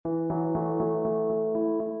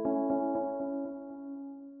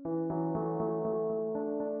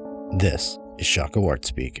This is Shaka Art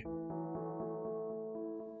Speak.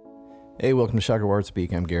 Hey, welcome to Shaka Art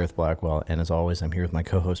Speak. I'm Gareth Blackwell, and as always, I'm here with my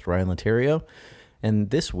co-host Ryan Laterio. And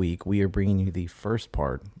this week, we are bringing you the first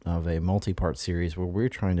part of a multi-part series where we're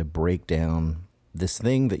trying to break down this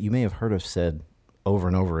thing that you may have heard us said over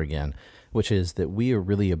and over again, which is that we are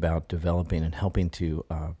really about developing and helping to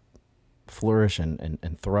flourish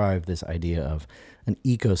and thrive this idea of an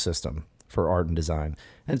ecosystem for art and design.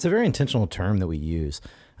 And it's a very intentional term that we use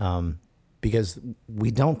because we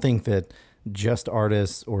don't think that just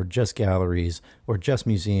artists or just galleries or just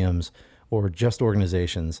museums or just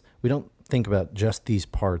organizations, we don't think about just these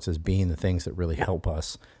parts as being the things that really help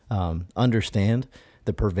us understand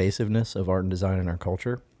the pervasiveness of art and design in our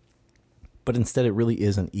culture. But instead, it really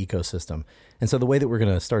is an ecosystem. And so the way that we're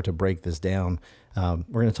going to start to break this down,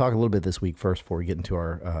 we're going to talk a little bit this week first before we get into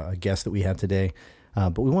our guest that we have today.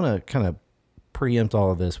 But we want to kind of preempt all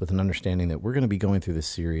of this with an understanding that we're going to be going through this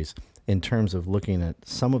series in terms of looking at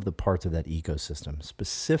some of the parts of that ecosystem,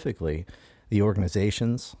 specifically the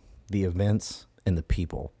organizations, the events, and the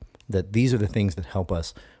people. That these are the things that help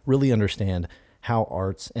us really understand how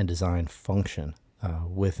arts and design function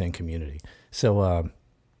within community. So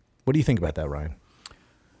what do you think about that, Ryan?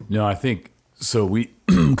 No, I think so.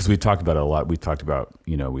 Because we talked about it a lot. We talked about,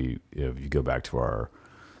 if you go back to our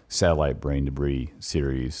satellite brain debris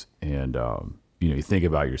series and, you think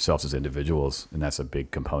about yourselves as individuals, and that's a big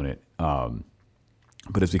component.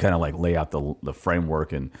 But as we kind of like lay out the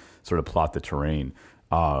framework and sort of plot the terrain,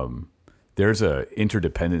 there's a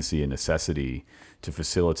interdependency and necessity to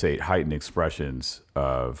facilitate heightened expressions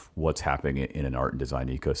of what's happening in an art and design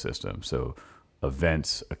ecosystem. So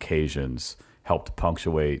events, occasions help to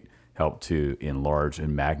punctuate, help to enlarge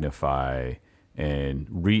and magnify and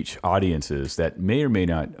reach audiences that may or may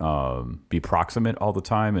not be proximate all the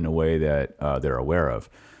time in a way that they're aware of.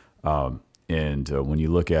 And when you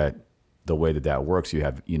look at the way that works, you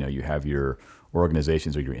have your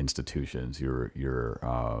organizations or your institutions, so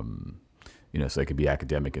they could be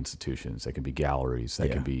academic institutions, they can be galleries, they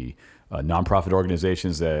can be nonprofit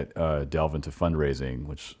organizations that delve into fundraising,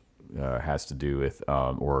 which has to do with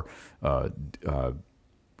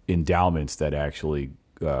endowments that actually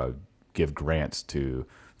give grants to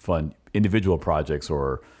fund individual projects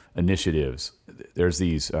or initiatives. There is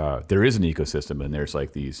an ecosystem, and there's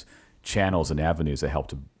like these channels and avenues that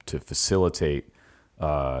help to facilitate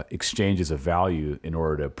exchanges of value in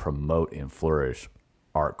order to promote and flourish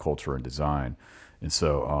art, culture, and design. And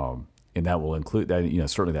so, and that will include that,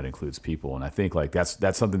 certainly that includes people. And I think like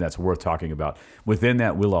that's something that's worth talking about. Within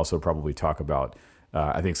that, we'll also probably talk about,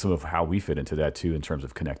 I think, some of how we fit into that too in terms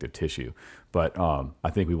of connective tissue. But I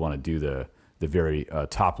think we want to do the very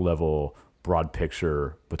top level, broad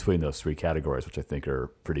picture between those three categories, which I think are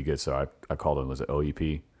pretty good. So I called them, was it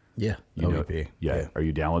OEP? Yeah, OEP. Yeah. Are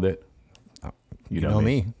you down with it? You know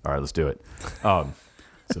me. All right, let's do it.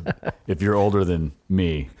 So if you're older than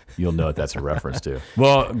me, you'll know what that's a reference to.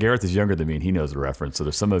 Well, Gareth is younger than me, and he knows the reference. So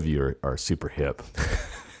there's some of you are super hip.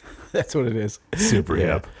 That's what it is. Super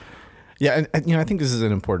hip. Yeah, and I think this is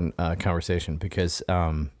an important conversation because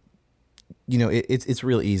it's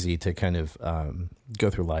real easy to kind of go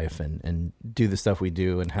through life and do the stuff we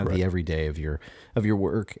do and have the everyday of your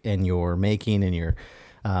work and your making and your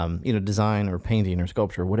design or painting or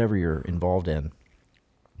sculpture, whatever you're involved in.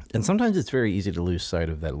 And sometimes it's very easy to lose sight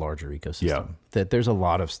of that larger ecosystem. Yeah. That there's a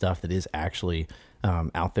lot of stuff that is actually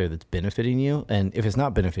out there that's benefiting you, and if it's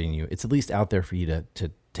not benefiting you, it's at least out there for you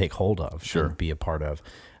to take hold of, and be a part of.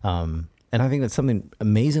 And I think that's something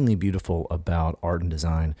amazingly beautiful about art and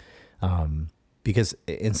design, because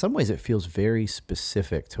in some ways it feels very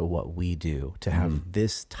specific to what we do to have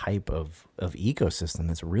this type of ecosystem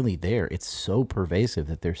that's really there. It's so pervasive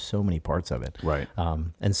that there's so many parts of it. Right.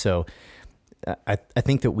 And so I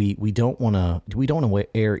think that we don't want to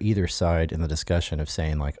err either side in the discussion of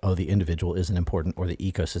saying like, oh, the individual isn't important or the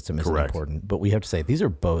ecosystem isn't important. But we have to say these are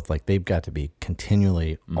both, like, they've got to be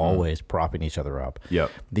continually always propping each other up.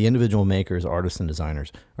 Yep. The individual makers, artists, and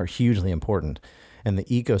designers are hugely important. And the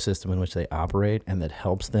ecosystem in which they operate and that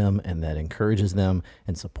helps them and that encourages them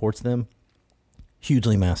and supports them,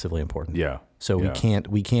 hugely, massively important. Yeah. So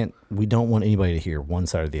we don't want anybody to hear one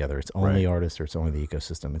side or the other. It's only artists or it's only the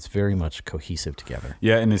ecosystem. It's very much cohesive together.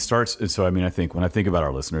 Yeah, and it starts. And so, I mean, I think when I think about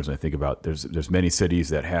our listeners, and I think about there's many cities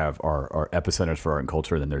that have are epicenters for art and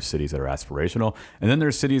culture. And then there's cities that are aspirational, and then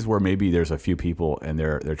there's cities where maybe there's a few people and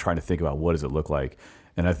they're trying to think about what does it look like.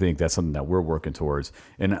 And I think that's something that we're working towards.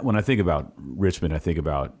 And when I think about Richmond, I think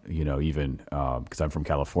about even because I'm from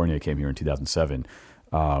California, I came here in 2007.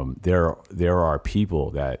 There are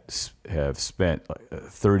people that have spent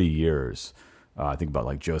 30 years I think about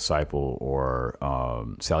like Joe Seipel or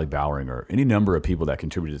Sally Bowering or any number of people that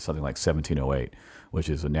contributed to something like 1708, which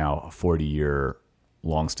is now a 40-year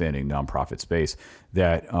longstanding nonprofit space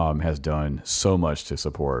that has done so much to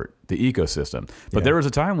support the ecosystem. But there was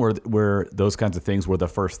a time where those kinds of things were the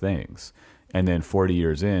first things. And then 40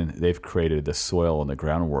 years in, they've created the soil and the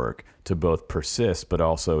groundwork to both persist, but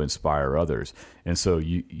also inspire others. And so,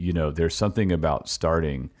 you know, there's something about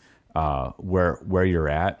starting where you're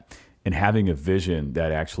at and having a vision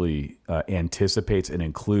that actually anticipates and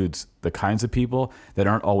includes the kinds of people that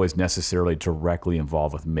aren't always necessarily directly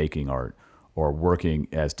involved with making art or working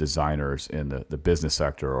as designers in the business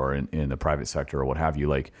sector or in the private sector or what have you.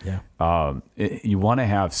 Like, you want to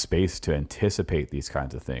have space to anticipate these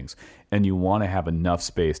kinds of things. And you want to have enough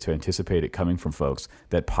space to anticipate it coming from folks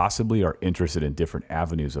that possibly are interested in different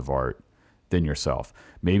avenues of art than yourself.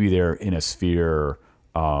 Maybe they're in a sphere,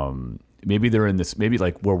 maybe they're in this, maybe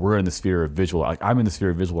like where we're in the sphere of visual, like I'm in the sphere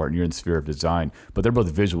of visual art and you're in the sphere of design, but they're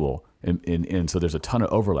both visual. And so there's a ton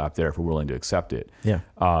of overlap there if we're willing to accept it. Yeah.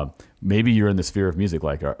 Maybe you're in the sphere of music,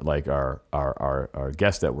 like our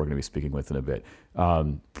guest that we're going to be speaking with in a bit,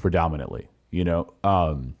 predominantly, you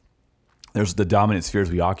know, there's the dominant spheres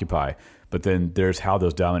we occupy, but then there's how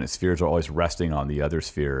those dominant spheres are always resting on the other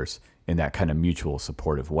spheres in that kind of mutual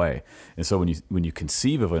supportive way. And so when you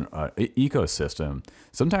conceive of an ecosystem,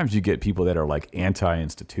 sometimes you get people that are like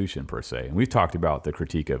anti-institution per se. And we've talked about the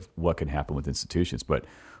critique of what can happen with institutions, but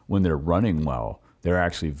when they're running well, they're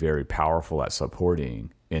actually very powerful at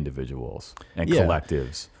supporting individuals and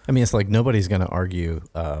collectives. I mean, it's like nobody's going to argue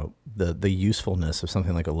the usefulness of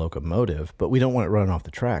something like a locomotive, but we don't want it running off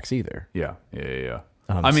the tracks either. Yeah.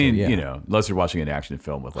 I mean, you know, unless you're watching an action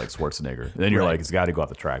film with like Schwarzenegger, then you're like, it's got to go off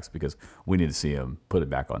the tracks because we need to see him put it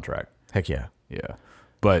back on track. Heck yeah. Yeah.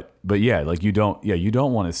 But yeah, like you don't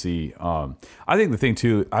want to see, I think the thing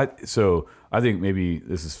too, I think maybe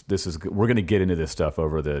this is, we're going to get into this stuff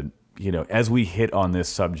over the, you know, as we hit on this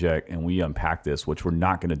subject and we unpack this, which we're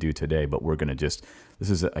not going to do today, but we're going to this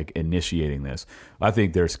is like initiating this. I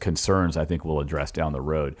think there's concerns I think we'll address down the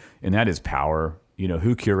road, and that is power. You know,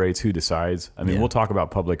 who curates, who decides. I mean, we'll talk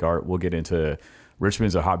about public art. We'll get into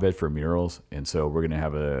Richmond's a hotbed for murals, and so we're going to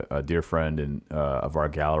have a dear friend of our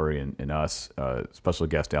gallery and us, special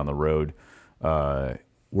guest down the road, where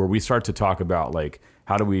we start to talk about like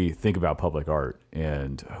how do we think about public art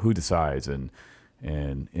and who decides and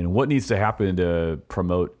what needs to happen to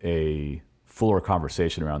promote a fuller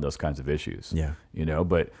conversation around those kinds of issues. Yeah, you know,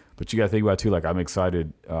 but you got to think about it too. Like I'm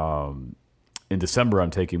excited. In December,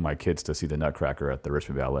 I'm taking my kids to see the Nutcracker at the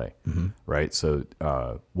Richmond Ballet, right? So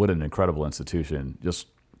what an incredible institution. Just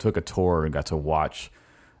took a tour and got to watch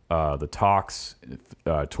the talks,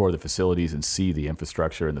 tour the facilities and see the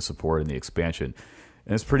infrastructure and the support and the expansion.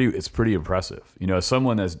 And it's pretty impressive. You know, as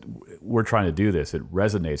someone we're trying to do this, it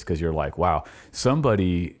resonates because you're like, wow,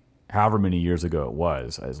 somebody, however many years ago it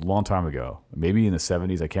was, a long time ago, maybe in the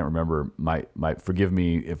 70s, I can't remember, might forgive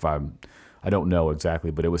me if I don't know exactly,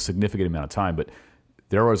 but it was a significant amount of time. But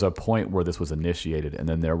there was a point where this was initiated, and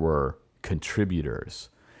then there were contributors.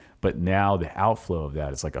 But now the outflow of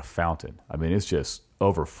that is like a fountain. I mean, it's just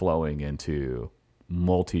overflowing into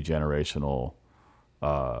multi-generational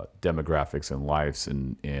demographics and lives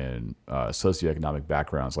and socioeconomic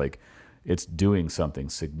backgrounds. Like, it's doing something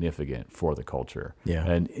significant for the culture. Yeah.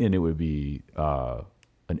 And it would be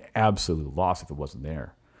an absolute loss if it wasn't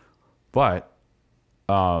there. But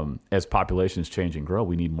as populations change and grow,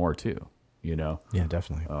 we need more too, you know? Yeah,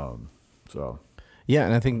 definitely. Yeah,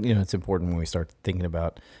 and I think, you know, it's important when we start thinking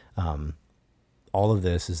about all of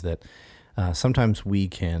this is that sometimes we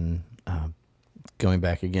can, going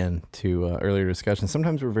back again to earlier discussion,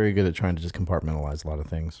 sometimes we're very good at trying to just compartmentalize a lot of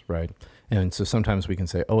things, right? And so sometimes we can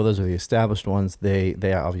say, oh, those are the established ones. They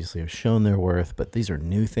obviously have shown their worth, but these are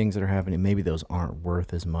new things that are happening. Maybe those aren't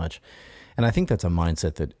worth as much. And I think that's a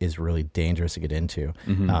mindset that is really dangerous to get into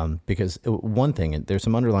because one thing, there's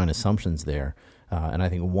some underlying assumptions there. And I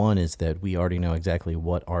think one is that we already know exactly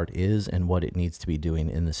what art is and what it needs to be doing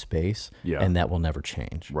in the space. Yeah. And that will never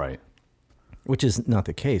change. Right. Which is not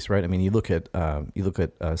the case, right? I mean, you look at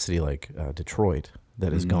a city like Detroit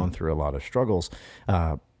that has gone through a lot of struggles.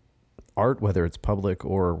 Art, whether it's public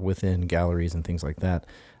or within galleries and things like that,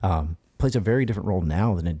 plays a very different role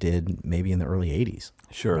now than it did maybe in the early 80s.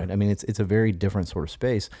 Sure. Right? I mean, it's a very different sort of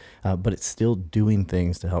space, but it's still doing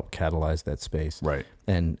things to help catalyze that space. Right.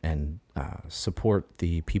 And support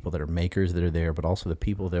the people that are makers that are there, but also the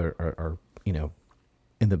people that are you know,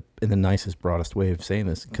 in the nicest, broadest way of saying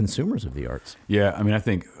this, consumers of the arts. Yeah, I mean, I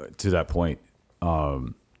think to that point,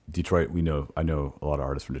 Detroit, I know a lot of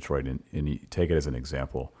artists from Detroit, and you take it as an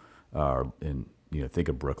example, and think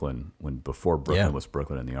of Brooklyn before Brooklyn was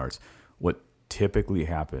Brooklyn in the arts. What typically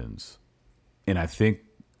happens, and I think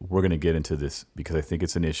we're going to get into this because I think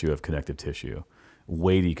it's an issue of connective tissue,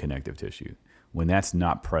 weighty connective tissue. When that's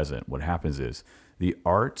not present, what happens is the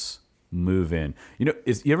arts move in. You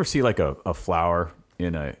ever see like a flower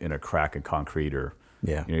in a crack in concrete, or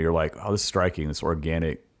you're like, oh, this is striking, this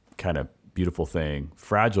organic kind of beautiful thing,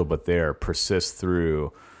 fragile but there, persists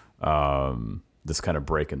through this kind of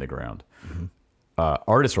break in the ground. Mm-hmm.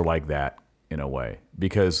 Artists are like that in a way,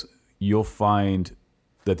 because you'll find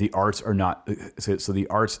that the arts are not, so the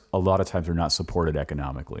arts a lot of times are not supported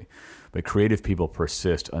economically, but creative people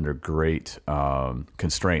persist under great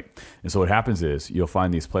constraint. And so what happens is you'll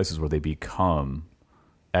find these places where they become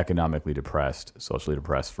economically depressed, socially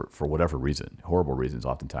depressed for whatever reason, horrible reasons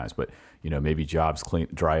oftentimes, but maybe jobs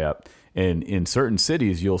dry up. And in certain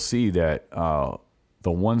cities, you'll see that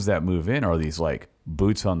the ones that move in are these like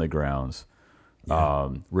boots on the grounds,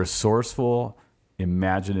 resourceful,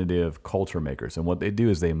 imaginative culture makers. And what they do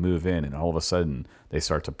is they move in, and all of a sudden they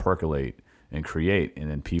start to percolate and create,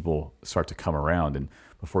 and then people start to come around, and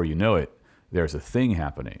before you know it, there's a thing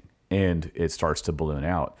happening, and it starts to balloon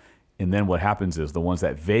out. And then what happens is the ones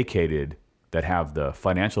that vacated, that have the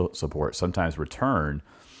financial support, sometimes return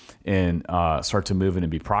and start to move in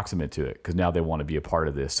and be proximate to it, because now they want to be a part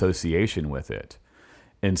of the association with it.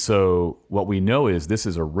 And so what we know is this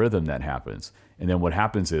is a rhythm that happens. And then what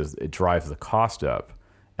happens is it drives the cost up,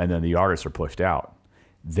 and then the artists are pushed out.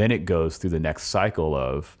 Then it goes through the next cycle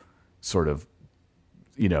of sort of,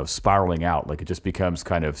 spiraling out. Like it just becomes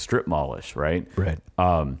kind of strip mallish, right? Right.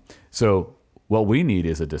 So what we need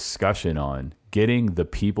is a discussion on getting the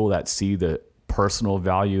people that see the personal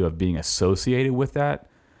value of being associated with that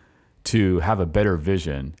to have a better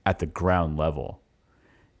vision at the ground level,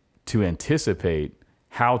 to anticipate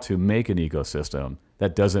how to make an ecosystem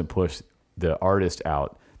that doesn't push the artist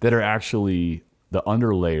out, that are actually the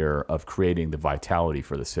underlayer of creating the vitality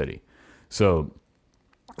for the city. So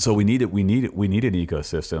we need an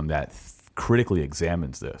ecosystem that critically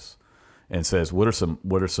examines this and says, what are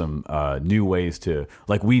some new ways to,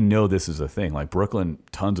 like, we know this is a thing. Like Brooklyn,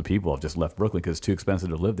 tons of people have just left Brooklyn because it's too expensive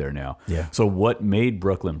to live there now. Yeah. So what made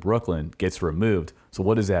Brooklyn gets removed. So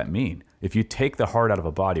what does that mean? If you take the heart out of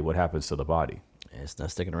a body, what happens to the body? It's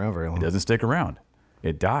not sticking around very long. It doesn't stick around.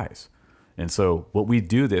 It dies. And so we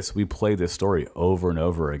play this story over and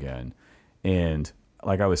over again. And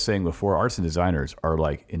like I was saying before, artists and designers are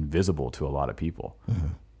like invisible to a lot of people. Mm-hmm.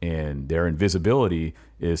 And their invisibility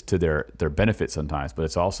is to their benefit sometimes, but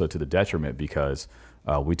it's also to the detriment, because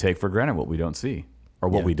we take for granted what we don't see, or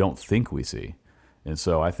what we don't think we see. And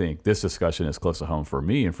so I think this discussion is close to home for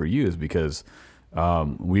me and for you, is because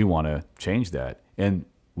we want to change that. And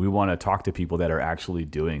we want to talk to people that are actually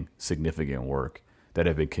doing significant work, that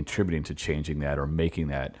have been contributing to changing that or making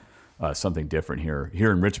that something different here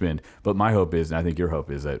in Richmond. But my hope is, and I think your hope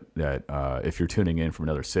is, that if you're tuning in from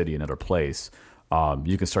another city, another place,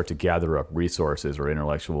 you can start to gather up resources or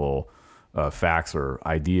intellectual facts or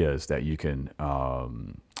ideas that you can,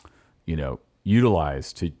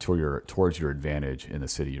 utilize towards your advantage in the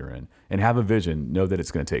city you're in, and have a vision. Know that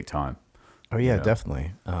it's going to take time. Oh yeah,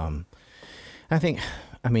 definitely. I think,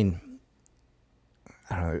 I don't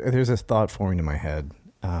know, there's this thought forming in my head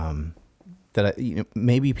that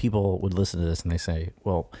maybe people would listen to this and they say,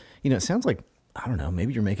 well, it sounds like, I don't know,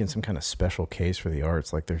 maybe you're making some kind of special case for the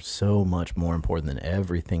arts, like they're so much more important than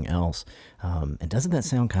everything else. And doesn't that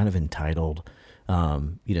sound kind of entitled?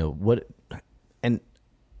 And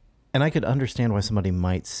I could understand why somebody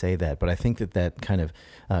might say that, but I think that kind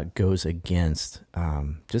of goes against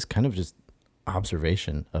just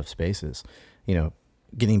observation of spaces.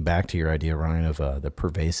 Getting back to your idea, Ryan, of the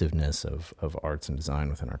pervasiveness of arts and design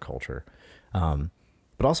within our culture.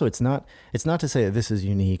 But also, it's not to say that this is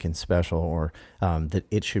unique and special, or that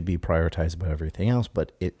it should be prioritized above everything else,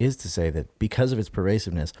 but it is to say that because of its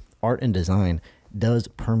pervasiveness, art and design does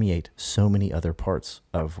permeate so many other parts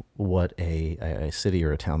of what a city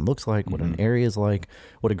or a town looks like, what an area is like,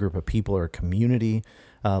 what a group of people or a community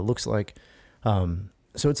looks like.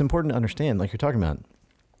 So it's important to understand, like you're talking about,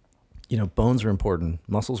 bones are important,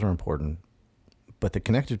 muscles are important, but the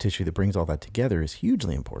connective tissue that brings all that together is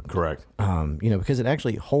hugely important. Correct. Because it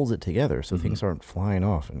actually holds it together, so things aren't flying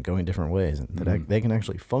off and going different ways, and that they can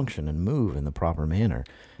actually function and move in the proper manner.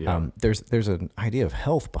 Yeah. There's an idea of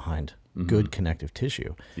health behind good connective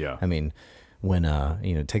tissue. Yeah.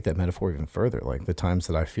 When take that metaphor even further, like the times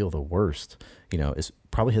that I feel the worst, is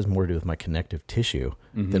probably has more to do with my connective tissue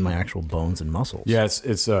than my actual bones and muscles. Yeah,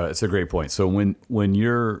 it's a great point. So when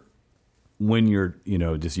you're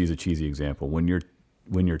just use a cheesy example, when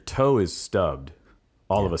your toe is stubbed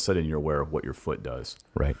all of a sudden you're aware of what your foot does.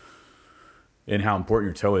 Right. And how important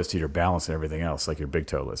your toe is to your balance and everything else, like your big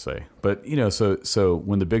toe, let's say. But, so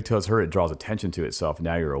when the big toe is hurt, it draws attention to itself.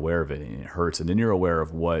 Now you're aware of it and it hurts. And then you're aware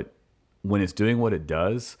of when it's doing what it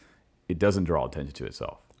does, it doesn't draw attention to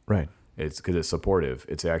itself. Right. It's because it's supportive.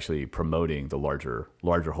 It's actually promoting the larger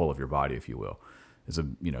whole of your body, if you will. It's a,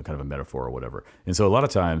 kind of a metaphor or whatever. And so a lot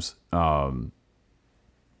of times,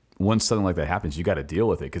 once something like that happens, you got to deal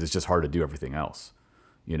with it because it's just hard to do everything else.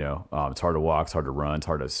 It's hard to walk, it's hard to run, it's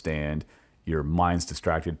hard to stand. Your mind's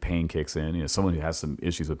distracted, pain kicks in. Someone who has some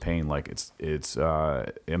issues with pain, like it's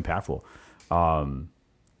impactful. And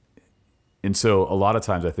so a lot of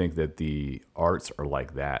times I think that the arts are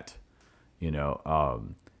like that.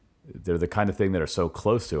 They're the kind of thing that are so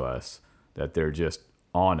close to us that they're just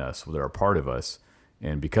on us, they're a part of us.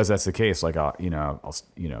 And because that's the case, like I'll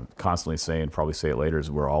constantly say, and probably say it later, is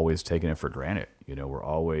we're always taking it for granted. We're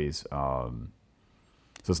always so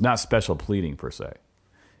it's not special pleading per se.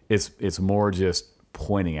 It's more just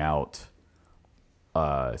pointing out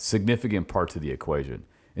significant parts of the equation.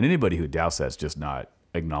 And anybody who doubts that's just not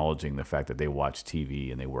acknowledging the fact that they watch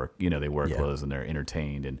TV and they wear clothes and they're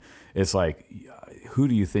entertained. And it's like, who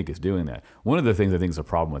do you think is doing that? One of the things I think is a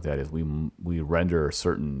problem with that is we render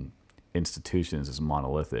certain institutions as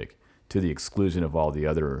monolithic to the exclusion of all the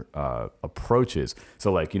other approaches.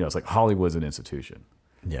 So it's like Hollywood's an institution.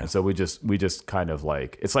 Yeah. And so we just kind of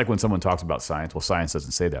like, it's like when someone talks about science, well, science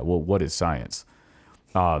doesn't say that. Well, what is science?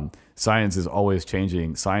 Science is always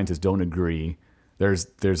changing. Scientists don't agree. There's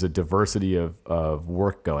a diversity of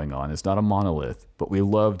work going on. It's not a monolith, but we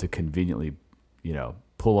love to conveniently,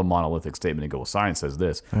 pull a monolithic statement and go, well, science says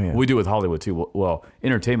this. Oh, yeah. We do with Hollywood too. Well,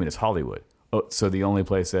 entertainment is Hollywood. Oh, so the only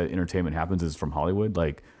place that entertainment happens is from Hollywood?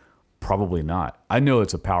 Like, probably not. I know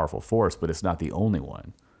it's a powerful force, but it's not the only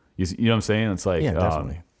one. You know what I'm saying? It's like, yeah,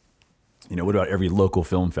 definitely. What about every local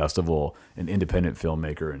film festival, an independent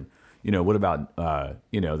filmmaker? And, what about,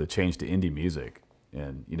 the change to indie music?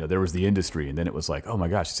 And, there was the industry, and then it was like, oh my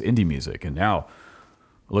gosh, it's indie music. And now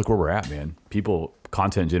look where we're at, man.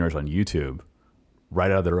 Content generators on YouTube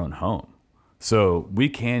right out of their own home. So we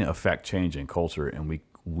can affect change in culture, and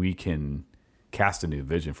we can cast a new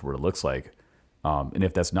vision for what it looks like. And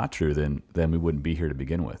if that's not true, then we wouldn't be here to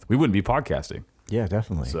begin with. We wouldn't be podcasting. Yeah,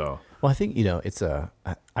 definitely. So, well, I think,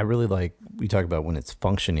 I really like, we talk about when it's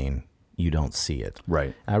functioning, you don't see it.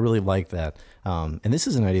 Right. I really like that. And this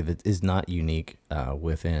is an idea that is not unique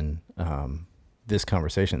within this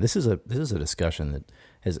conversation. This is a discussion that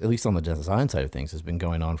has, at least on the design side of things, has been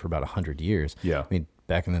going on for about 100 years. Yeah. I mean,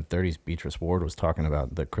 back in the 30s, Beatrice Ward was talking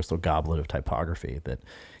about the crystal goblet of typography, that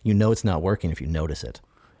it's not working if you notice it.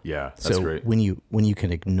 Yeah, that's great. when you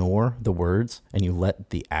can ignore the words and you let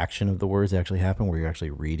the action of the words actually happen, where you're actually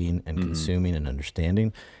reading and consuming and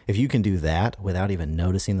understanding, if you can do that without even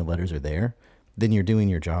noticing the letters are there, then you're doing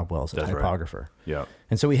your job well as a typographer. Right. Yeah.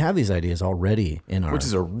 And so we have these ideas already in our... Which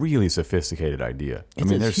is a really sophisticated idea.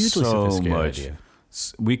 There's hugely so sophisticated much. Idea.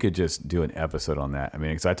 We could just do an episode on that.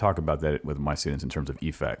 Because I talk about that with my students in terms of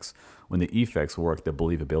effects. When the effects work, the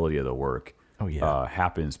believability of the work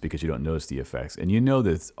happens because you don't notice the effects. And you know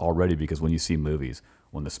this already because when you see movies,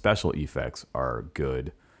 when the special effects are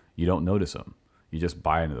good, you don't notice them. You just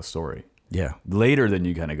buy into the story. Yeah. Later, then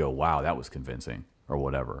you kind of go, wow, that was convincing or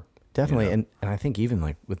whatever. Definitely. And I think even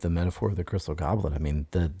like with the metaphor of the crystal goblet,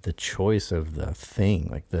 the choice of the thing,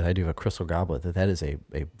 like the idea of a crystal goblet, that is a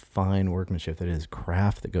fine workmanship, that is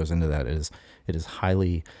craft that goes into that. It is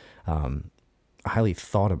highly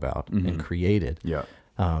thought about and created. Yeah.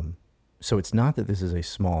 So it's not that this is a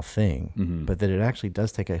small thing, but that it actually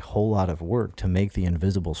does take a whole lot of work to make the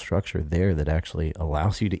invisible structure there that actually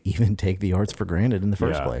allows you to even take the arts for granted in the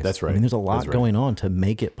first place. That's right. There's a lot going on to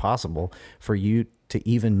make it possible for you to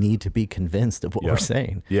even need to be convinced of what we're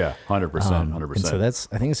saying. Yeah, 100%, 100%. And so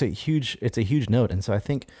I think it's a huge note. And so I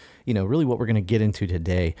think, really what we're going to get into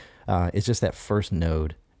today is just that first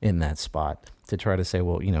node in that spot to try to say,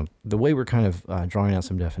 well, the way we're kind of drawing out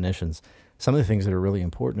some definitions, some of the things that are really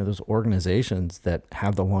important are those organizations that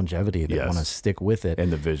have the longevity that want to stick with it.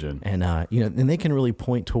 And the vision. And, and they can really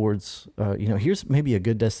point towards, here's maybe a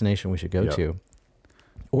good destination we should go to.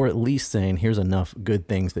 Or at least saying, here's enough good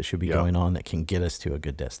things that should be going on that can get us to a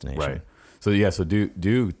good destination. Right. So,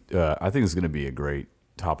 do I think it's going to be a great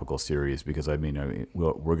topical series because, we're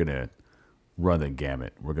going to run the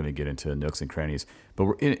gamut. We're going to get into nooks and crannies, but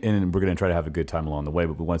we're going to try to have a good time along the way.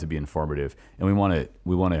 But we want it to be informative, and we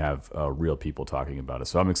want to have real people talking about it.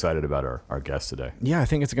 So I'm excited about our guest today. Yeah, I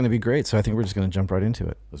think it's going to be great. So I think we're just going to jump right into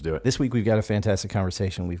it. Let's do it. This week we've got a fantastic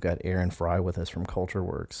conversation. We've got Erin Fry with us from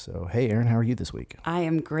CultureWorks. So hey, Erin, how are you this week? I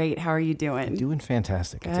am great. How are you doing? Doing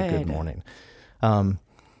fantastic. Good. It's a good morning.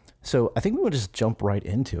 So I think we will just jump right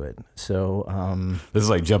into it. So This is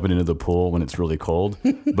like jumping into the pool when it's really cold,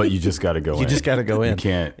 but you just got to go in. you just got to go in. You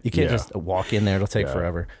can't just walk in there. It'll take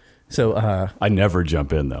forever. So I never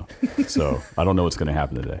jump in though, so I don't know what's going to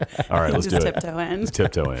happen today. All right, let's do it. Tiptoe in. Let's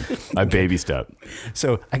tiptoe in. I baby step.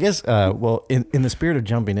 So I guess, well, in the spirit of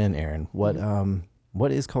jumping in, Erin, what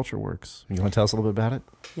is CultureWorks? You want to tell us a little bit about it?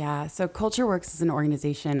 Yeah, so CultureWorks is an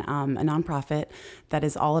organization, a nonprofit that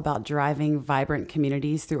is all about driving vibrant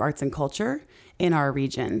communities through arts and culture in our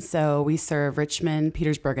region. So we serve Richmond,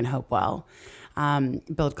 Petersburg, and Hopewell,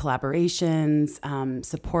 build collaborations,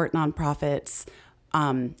 support nonprofits,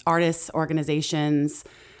 artists, organizations,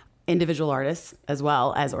 individual artists, as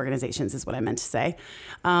well as organizations is what I meant to say.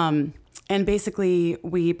 And basically,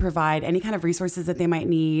 we provide any kind of resources that they might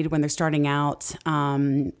need when they're starting out.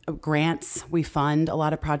 Grants, we fund a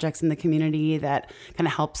lot of projects in the community that kind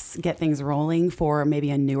of helps get things rolling for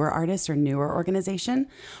maybe a newer artist or newer organization,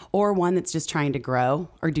 or one that's just trying to grow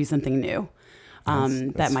or do something new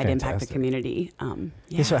that might impact the community.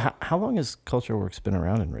 Yeah, so how long has CultureWorks been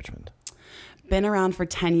around in Richmond? Been around for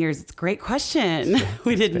 10 years. It's a great question.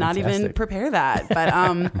 We did not even prepare that.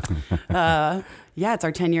 But yeah, it's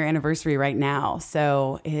our 10-year anniversary right now.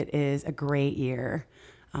 So it is a great year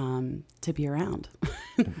to be around.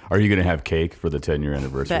 Are you going to have cake for the 10-year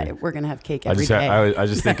anniversary? We're going to have cake every day. I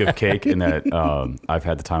just think of cake in that I've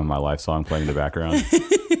had the time of my life song playing in the background.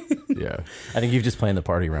 Yeah. I think you've just playing the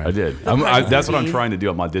party, right? I did. That's what I'm trying to do.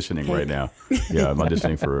 I'm auditioning right now. Yeah, I'm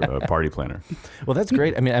auditioning for a party planner. Well, that's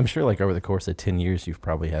great. I mean, I'm sure like over the course of 10 years, you've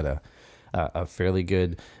probably had a fairly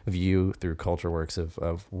good view through CultureWorks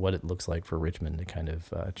of what it looks like for Richmond to kind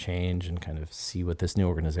of change and kind of see what this new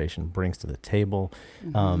organization brings to the table.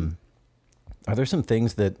 Mm-hmm. Are there some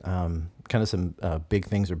things that, kind of some big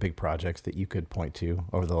things or big projects that you could point to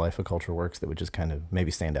over the life of CultureWorks that would just kind of maybe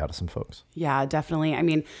stand out to some folks? Yeah, definitely. I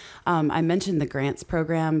mean, I mentioned the grants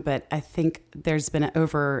program, but I think there's been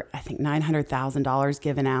over, $900,000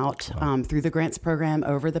 given out through the grants program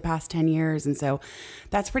over the past 10 years. And so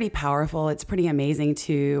that's pretty powerful. It's pretty amazing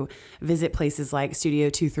to visit places like Studio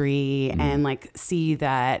 23 and like see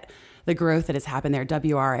that the growth that has happened there,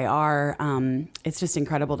 WRAR. It's just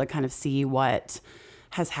incredible to kind of see what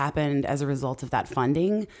has happened as a result of that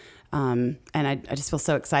funding. And I just feel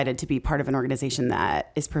so excited to be part of an organization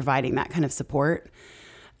that is providing that kind of support.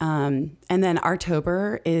 And then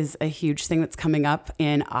Artober is a huge thing that's coming up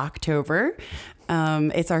in October.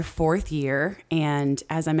 It's our 4th year. And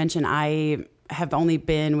as I mentioned, I have only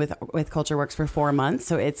been with CultureWorks for 4 months.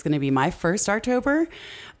 So it's going to be my first Artober,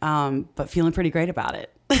 but feeling pretty great about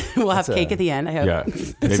it. We'll have cake at the end, I hope. Yeah,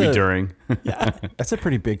 maybe during. Yeah, that's a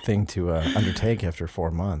pretty big thing to undertake after 4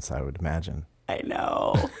 months, I would imagine. I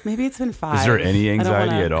know. Maybe it's been 5. Is there any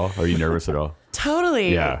anxiety at all? Are you nervous at all?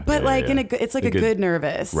 Totally. Yeah. But it's like a good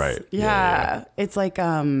nervous. Right. Yeah. It's like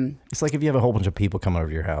it's like if you have a whole bunch of people coming over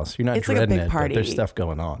to your house, you're not it's like a dreading big it, party. but there's stuff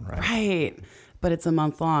going on, right? Right. But it's a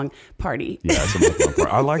month-long party. Yeah, it's a month-long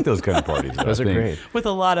party. I like those kind of parties. Those are great. With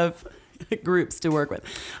a lot of groups to work with.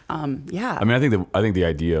 Yeah. I mean, I think the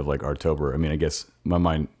idea of like Artober, I mean, I guess my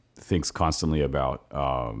mind thinks constantly about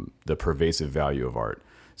the pervasive value of art.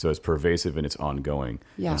 So it's pervasive and it's ongoing.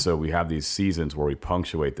 Yeah. And so we have these seasons where we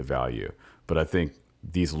punctuate the value. But I think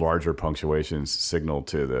these larger punctuations signal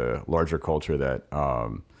to the larger culture that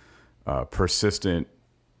persistent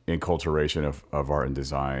enculturation of art and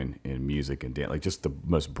design in music and dance, like just the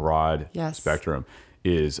most broad spectrum,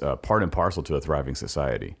 is part and parcel to a thriving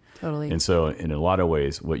society. Totally. And so in a lot of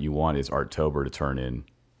ways, what you want is Artober to turn in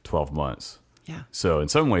 12 months. Yeah. So in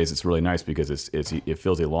some ways, it's really nice because it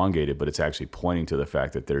feels elongated, but it's actually pointing to the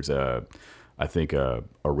fact that there's a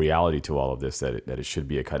reality to all of this, that it should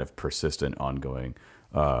be a kind of persistent, ongoing,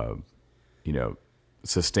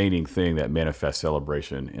 sustaining thing that manifests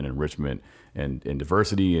celebration and enrichment and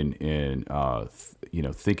diversity and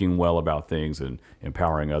thinking well about things and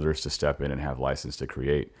empowering others to step in and have license to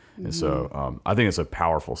create. Mm-hmm. And so I think it's a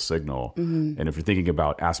powerful signal. Mm-hmm. And if you're thinking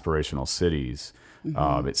about aspirational cities,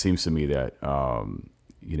 mm-hmm. It seems to me that,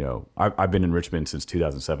 I've been in Richmond since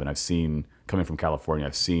 2007. I've seen, coming from California,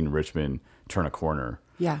 I've seen Richmond turn a corner.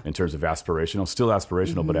 Yeah. In terms of still aspirational,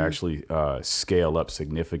 mm-hmm. but actually scale up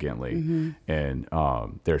significantly. Mm-hmm. And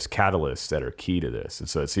there's catalysts that are key to this. And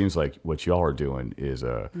so it seems like what y'all are doing is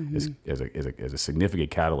a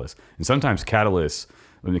significant catalyst. And sometimes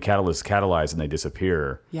when the catalysts catalyze and they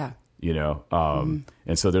disappear. Yeah. And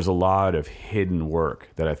so there's a lot of hidden work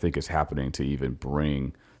that I think is happening to even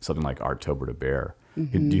bring something like Artober to bear.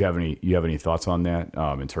 Mm-hmm. Do you have any thoughts on that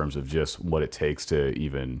in terms of just what it takes to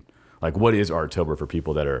even, like, what is Artober for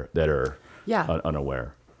people that are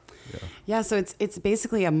unaware? Yeah, so it's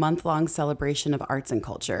basically a month-long celebration of arts and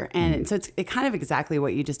culture. And so it's kind of exactly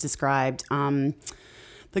what you just described.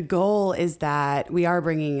 The goal is that we are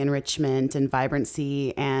bringing enrichment and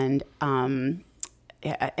vibrancy and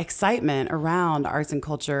excitement around arts and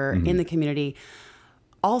culture in the community.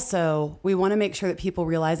 Also, we want to make sure that people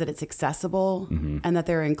realize that it's accessible and that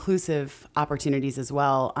there are inclusive opportunities as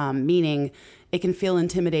well, meaning it can feel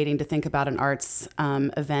intimidating to think about an arts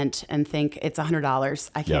event and think it's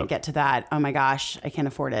 $100. I can't get to that. Oh my gosh, I can't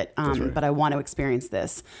afford it. But I want to experience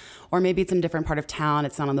this. Or maybe it's in a different part of town.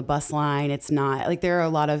 It's not on the bus line. It's not like there are a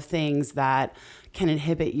lot of things that can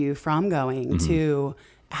inhibit you from going to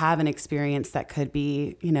have an experience that could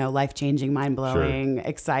be, life-changing, mind-blowing,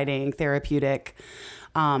 exciting, therapeutic.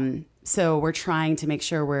 So we're trying to make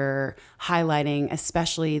sure we're highlighting,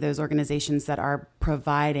 especially those organizations that are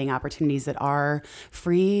providing opportunities that are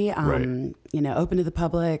free, open to the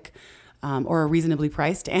public, or reasonably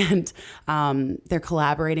priced, and they're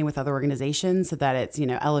collaborating with other organizations so that it's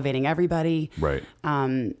elevating everybody. Right.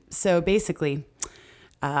 So basically,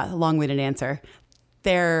 long-winded answer.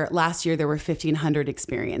 Last year there were 1,500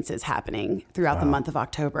 experiences happening throughout the month of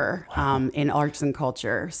October in arts and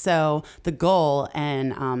culture. So the goal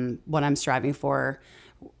and what I'm striving for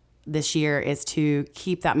this year is to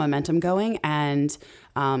keep that momentum going and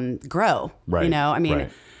grow. Right.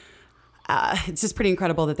 It's just pretty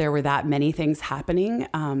incredible that there were that many things happening.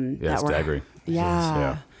 Staggering.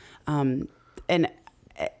 Yeah. And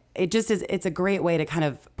it just is, it's a great way to kind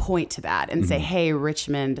of point to that and say, hey,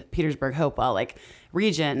 Richmond, Petersburg, Hopewell, like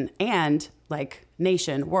region and like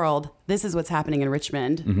nation, world, this is what's happening in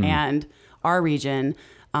Richmond and our region.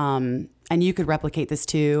 And you could replicate this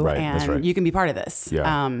too. Right, and that's right. you can be part of this.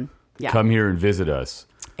 Yeah. Come here and visit us.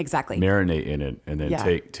 Exactly. Marinate in it, and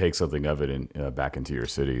then take something of it and back into your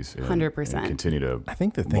cities. 100%. And continue to I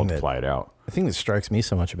think the thing multiply it out. The thing that strikes me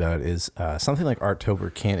so much about it is something like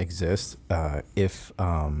Arttober can't exist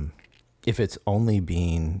if it's only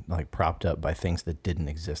being like propped up by things that didn't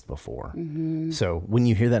exist before. So when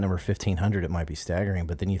you hear that number 1,500, it might be staggering,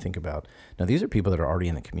 but then you think about, now these are people that are already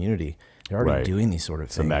in the community. They're already doing these sort of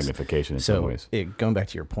things. It's a magnification in some ways. Going back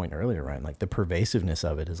to your point earlier, Ryan, like the pervasiveness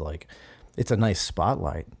of it is like, it's a nice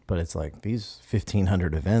spotlight, but it's like these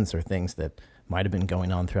 1,500 events are things that might have been going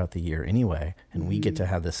on throughout the year anyway, and we get to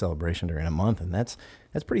have this celebration during a month, and that's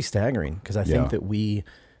pretty staggering because I think that we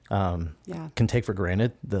can take for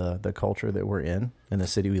granted the culture that we're in the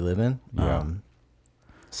city we live in,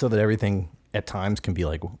 so that everything at times can be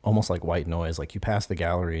like almost like white noise. Like you pass the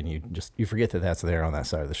gallery and you forget that that's there on that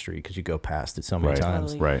side of the street because you go past it so many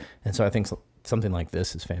times. Totally. Right. And so I think something like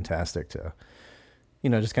this is fantastic to,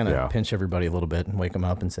 just kind of pinch everybody a little bit and wake them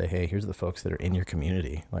up and say, hey, here's the folks that are in your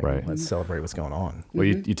community. Like, let's celebrate what's going on. Well,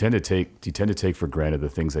 you tend to take for granted the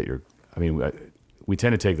things that we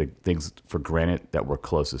tend to take the things for granted that we're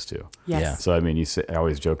closest to. Yes. Yeah. So, I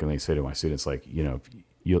always jokingly say to my students, like,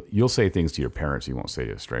 you'll say things to your parents you won't say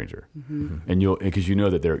to a stranger. And because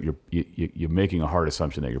that you're making a hard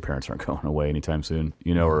assumption that your parents aren't going away anytime soon,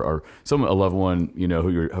 or a loved one,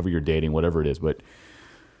 whoever you're dating, whatever it is. But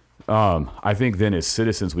I think then as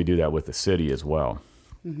citizens, we do that with the city as well.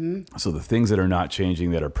 So the things that are not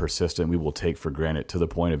changing, that are persistent, we will take for granted to the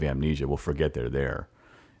point of amnesia. We'll forget they're there.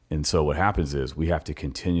 And so what happens is we have to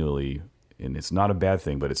continually, and it's not a bad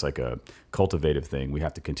thing, but it's like a cultivative thing. We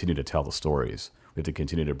have to continue to tell the stories. We have to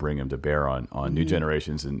continue to bring them to bear on new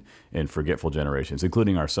generations and forgetful generations,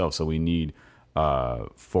 including ourselves. So we need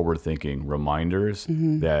forward-thinking reminders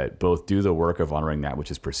that both do the work of honoring that which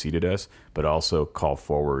has preceded us, but also call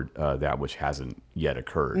forward that which hasn't yet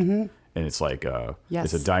occurred. And it's like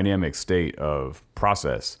it's a dynamic state of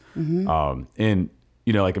process. And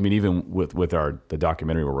even with the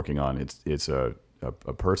documentary we're working on, it's a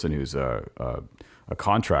person who's a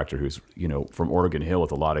contractor who's from Oregon Hill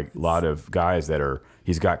with a lot of guys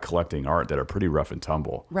he's got collecting art that are pretty rough and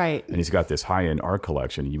tumble. Right. And he's got this high-end art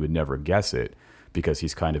collection, and you would never guess it because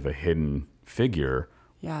he's kind of a hidden figure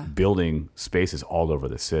building spaces all over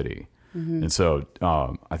the city. And so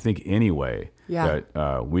I think that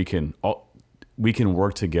we can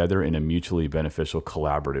work together in a mutually beneficial,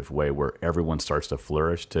 collaborative way where everyone starts to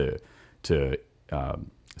flourish to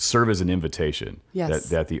serve as an invitation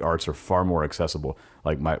that the arts are far more accessible.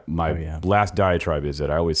 Like my last diatribe is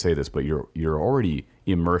that I always say this, but you're already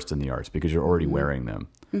immersed in the arts because you're already wearing them.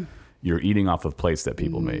 You're eating off of plates that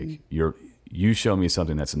people make. You show me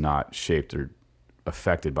something that's not shaped or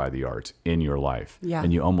affected by the arts in your life,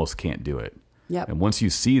 and you almost can't do it. And once you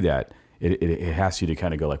see that, it has you to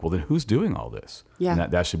kind of go like, well, then who's doing all this?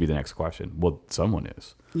 And that should be the next question. Well, someone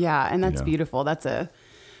is. Yeah, and that's beautiful.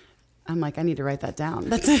 I'm like, I need to write that down.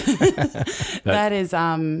 That is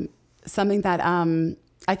something that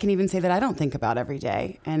I can even say that I don't think about every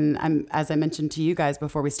day. And as I mentioned to you guys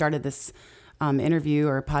before we started this interview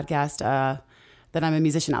or podcast, that I'm a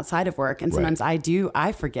musician outside of work. And sometimes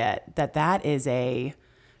I forget that is a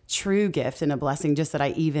true gift and a blessing, just that I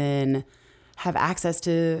even have access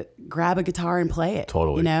to grab a guitar and play it.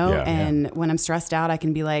 Totally. You know? Yeah, and when I'm stressed out, I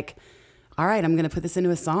can be like, all right, I'm going to put this into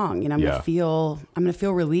a song. You know, I'm going to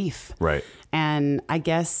feel relief. Right. And I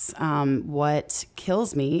guess what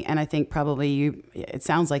kills me, and I think probably it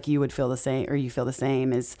sounds like you would feel the same, or you feel the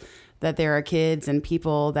same, is that there are kids and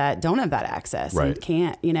people that don't have that access and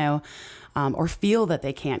can't, you know, or feel that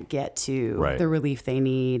they can't get to the relief they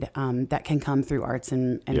need, that can come through arts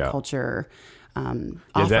and culture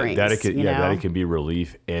offerings. That it can be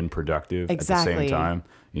relief and productive at the same time.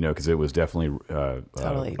 You know, because it was definitely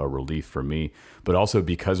a relief for me, but also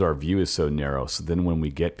because our view is so narrow. So then when we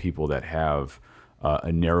get people that have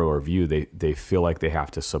a narrower view, they feel like they have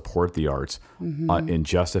to support the arts and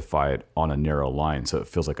justify it on a narrow line. So it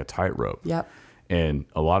feels like a tightrope. Yep. And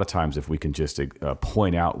a lot of times, if we can just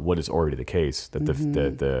point out what is already the case, that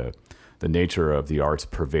the nature of the arts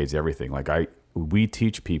pervades everything. Like we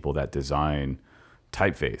teach people that design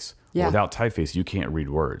typeface. Yeah. Without typeface, you can't read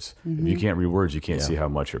words. If you can't read words, you can't see how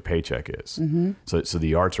much your paycheck is. So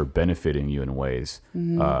the arts are benefiting you in ways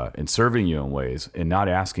and serving you in ways and not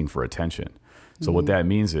asking for attention. So what that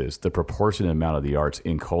means is the proportionate amount of the arts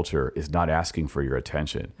in culture is not asking for your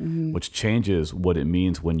attention, which changes what it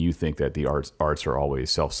means when you think that the arts are always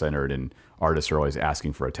self-centered and artists are always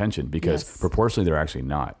asking for attention, because proportionally they're actually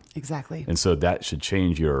not. Exactly. And so that should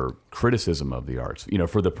change your criticism of the arts, you know,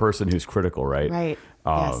 for the person who's critical, right? Right.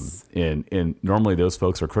 And normally those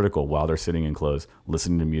folks are critical while they're sitting in clothes,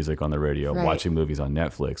 listening to music on the radio, watching movies on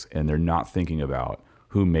Netflix, and they're not thinking about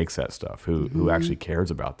who makes that stuff, who actually cares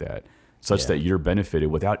about that, such that you're benefited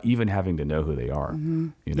without even having to know who they are.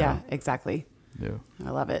 You know? Yeah, exactly. Yeah. I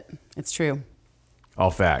love it. It's true. All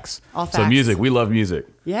facts. All facts. So music, we love music.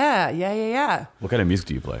 Yeah. What kind of music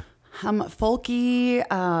do you play? Folky.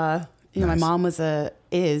 You know, my mom is a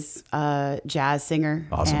jazz singer.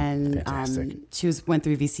 Awesome. And she went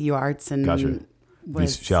through VCU Arts and shout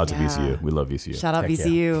out to VCU. We love VCU. Shout out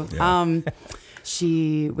VCU. Yeah.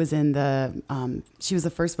 She was she was the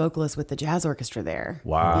first vocalist with the jazz orchestra there.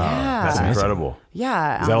 Wow. Yeah. That's incredible.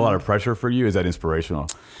 Yeah. Is that a lot of pressure for you? Is that inspirational?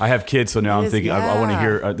 I have kids, so now I'm thinking, I want to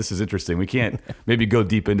hear, this is interesting. We can't maybe go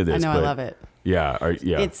deep into this. I know, I love it. Yeah.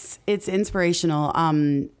 It's inspirational.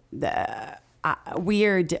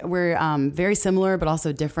 We're very similar, but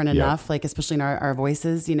also different enough, like especially in our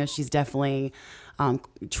voices. You know, she's definitely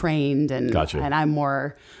trained and I'm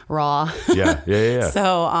more raw.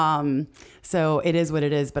 Yeah. So it is what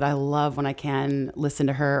it is, but I love when I can listen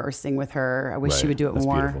to her or sing with her. I wish she would do it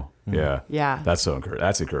more. Beautiful. Yeah. That's so encouraging.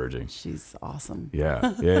 That's encouraging. She's awesome.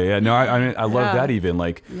 Yeah. No, I mean, I love that even.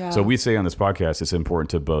 Like, so we say on this podcast, it's important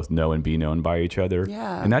to both know and be known by each other.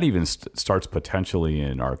 Yeah. And that even starts potentially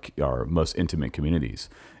in our most intimate communities.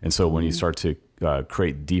 And so when you start to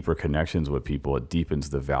create deeper connections with people, it deepens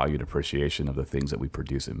the value and appreciation of the things that we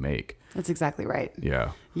produce and make. That's exactly right.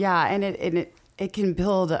 Yeah. Yeah. And it can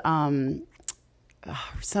build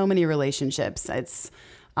so many relationships.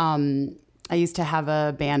 I used to have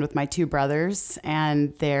a band with my two brothers,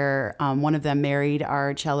 and one of them married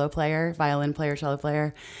our violin player, cello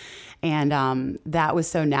player. And that was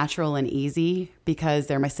so natural and easy because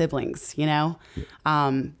they're my siblings, you know?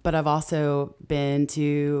 But I've also been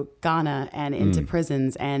to Ghana and into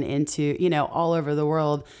prisons and into, you know, all over the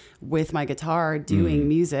world with my guitar doing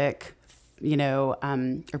music, you know,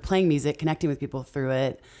 or playing music, connecting with people through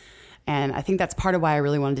it. And I think that's part of why I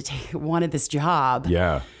really wanted this job.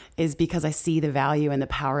 Yeah. Is because I see the value and the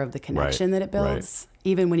power of the connection that it builds.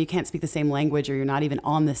 Even when you can't speak the same language or you're not even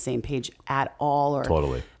on the same page at all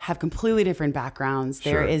or have completely different backgrounds,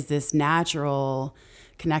 there is this natural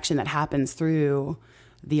connection that happens through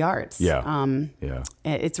the arts. Yeah.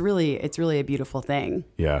 It's really a beautiful thing.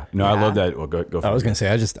 Yeah. No, I love that. Well, go for it. I was going to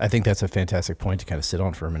say, I think that's a fantastic point to kind of sit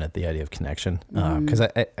on for a minute, the idea of connection. Because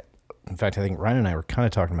in fact, I think Ryan and I were kind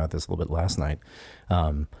of talking about this a little bit last night.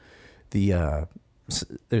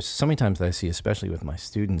 There's so many times that I see, especially with my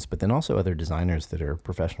students, but then also other designers that are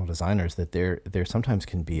professional designers, that there sometimes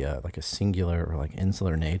can be like a singular or like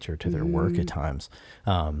insular nature to their work at times.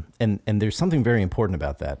 And there's something very important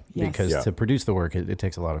about that because to produce the work, it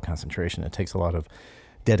takes a lot of concentration. It takes a lot of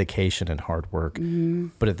dedication and hard work.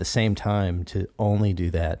 But at the same time, to only do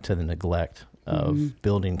that to the neglect of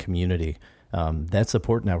building community, that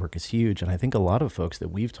support network is huge. And I think a lot of folks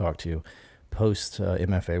that we've talked to post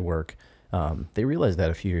MFA work, they realized that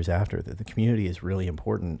a few years after, that the community is really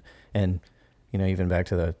important. And, you know, even back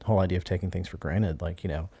to the whole idea of taking things for granted, like, you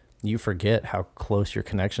know, you forget how close your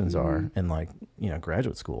connections are in like,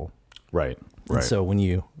 graduate school. Right. And so when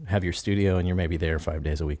you have your studio and you're maybe there 5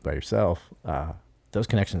 days a week by yourself, those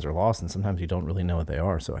connections are lost, and sometimes you don't really know what they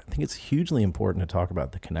are. So I think it's hugely important to talk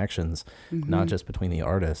about the connections, not just between the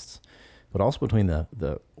artists, but also between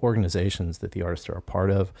the organizations that the artists are a part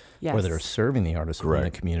of, or that are serving the artists within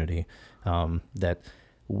the community. That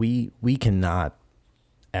we cannot,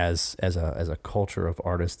 as a culture of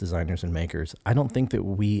artists, designers, and makers, I don't think that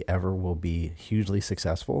we ever will be hugely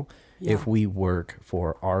successful if we work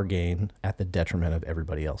for our gain at the detriment of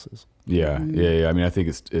everybody else's. Yeah. I mean, I think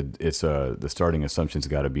it's the starting assumption's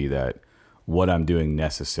got to be that what I'm doing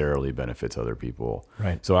necessarily benefits other people.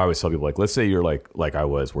 Right. So I always tell people, like, let's say you're like I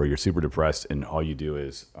was, where you're super depressed and all you do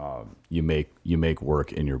is you make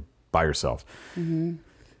work and you're by yourself.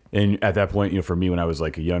 And at that point, for me, when I was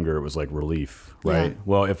like younger, it was like relief, right? Yeah.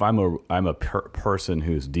 Well, if I'm a person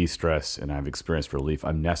who's de-stressed and I've experienced relief,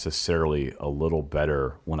 I'm necessarily a little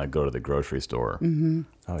better when I go to the grocery store.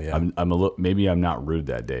 Oh yeah. Maybe I'm not rude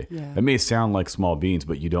that day. Yeah. It may sound like small beans,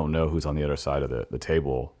 but you don't know who's on the other side of the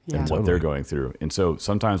table and what they're going through. And so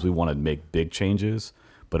sometimes we want to make big changes,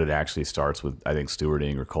 but it actually starts with, I think,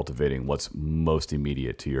 stewarding or cultivating what's most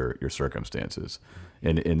immediate to your circumstances.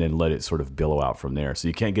 And then let it sort of billow out from there. So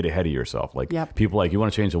you can't get ahead of yourself. Like people like, you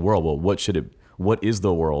want to change the world. Well, what is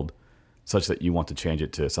the world such that you want to change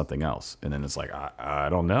it to something else? And then it's like, I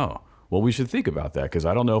don't know. Well, we should think about that, because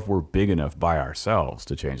I don't know if we're big enough by ourselves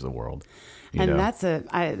to change the world. And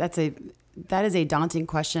that is a daunting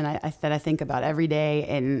question that I think about every day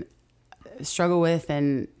and struggle with,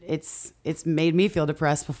 and it's made me feel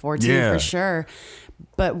depressed before too, for sure.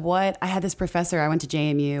 But I had this professor, I went to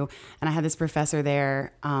JMU, and I had this professor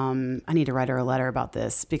there. I need to write her a letter about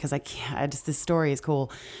this because this story is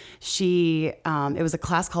cool. It was a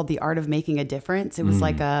class called The Art of Making a Difference. It was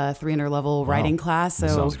like a 300 level writing class. So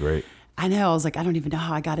that sounds great. I know. I was like, I don't even know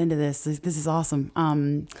how I got into this. This is awesome.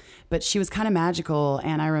 But she was kind of magical.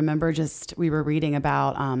 And I remember we were reading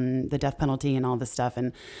about the death penalty and all this stuff.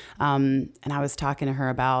 And I was talking to her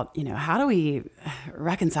about, how do we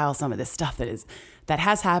reconcile some of this stuff that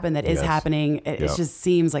has happened, that is happening. It just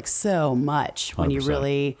seems like so much when 100%. You're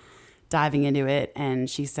really diving into it. And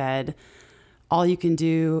she said, all you can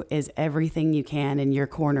do is everything you can in your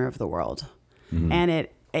corner of the world. And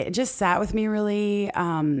it just sat with me really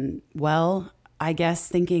well, I guess,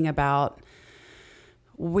 thinking about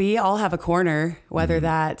we all have a corner, whether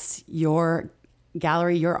that's your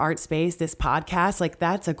gallery, your art space, this podcast, like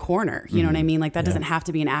that's a corner. You know what I mean? Like that doesn't have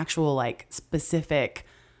to be an actual like specific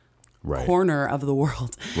corner of the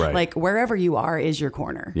world. Right. Like wherever you are is your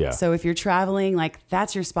corner. Yeah. So if you're traveling, like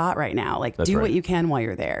that's your spot right now. Like do what you can while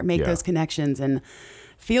you're there. Make those connections and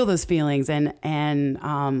feel those feelings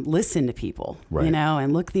and listen to people,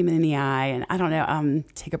 and look them in the eye, and I don't know,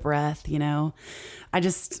 take a breath, I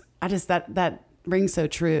just that rings so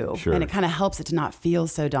true. Sure. And it kind of helps it to not feel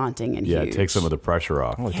so daunting and huge. Yeah, take some of the pressure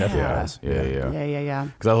off. Oh, it definitely does. Yeah.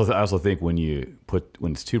 Because I also think when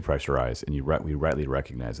it's too pressurized and we rightly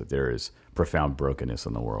recognize that there is profound brokenness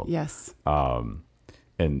in the world. Yes.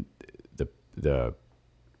 And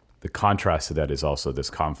the contrast to that is also this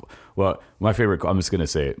conflict. Well, I'm just going to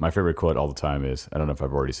say it. My favorite quote all the time is, I don't know if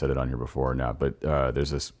I've already said it on here before or not, but there's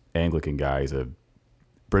this Anglican guy. He's a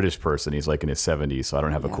British person. He's like in his 70s, so I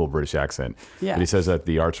don't have a cool British accent. Yeah. But he says that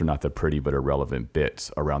the arts are not the pretty but irrelevant bits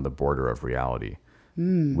around the border of reality.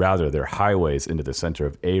 Rather, they're highways into the center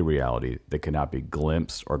of a reality that cannot be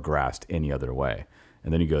glimpsed or grasped any other way.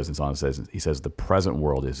 And then he goes on and says, the present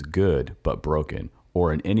world is good but broken,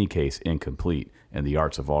 or in any case incomplete, and the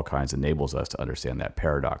arts of all kinds enables us to understand that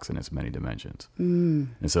paradox in its many dimensions.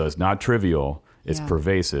 And so it's not trivial, it's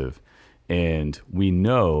pervasive, and we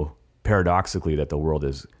know paradoxically that the world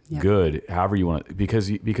is good, however you want it,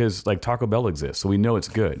 because like Taco Bell exists, so we know it's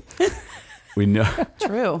good. We know.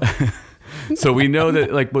 True. So we know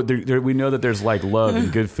that we know that there's like love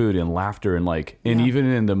and good food and laughter and even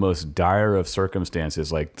in the most dire of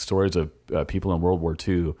circumstances, like stories of people in World War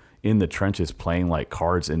II in the trenches playing like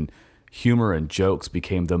cards, and humor and jokes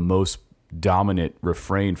became the most dominant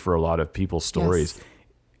refrain for a lot of people's stories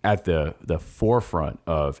at the forefront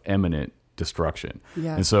of imminent destruction.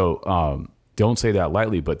 Yeah. And so don't say that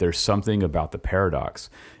lightly, but there's something about the paradox.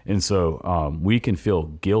 And so we can feel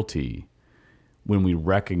guilty when we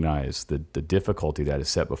recognize the difficulty that is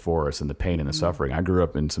set before us and the pain and the suffering. I grew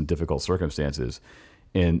up in some difficult circumstances,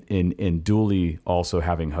 and dually also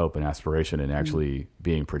having hope and aspiration and actually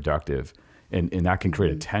being productive And that can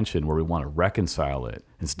create a tension where we want to reconcile it.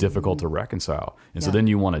 It's difficult to reconcile. And so then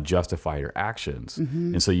you want to justify your actions.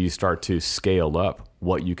 And so you start to scale up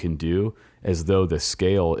what you can do as though the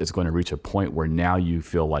scale is going to reach a point where now you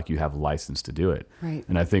feel like you have license to do it. Right.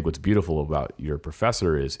 And I think what's beautiful about your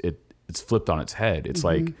professor is it's flipped on its head. It's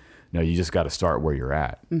like, no, you just got to start where you're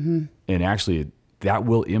at. And actually that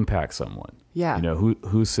will impact someone. Yeah. You know,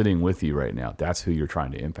 who's sitting with you right now? That's who you're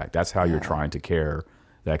trying to impact. That's how you're trying to care,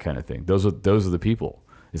 that kind of thing. Those are the people.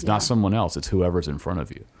 It's not someone else. It's whoever's in front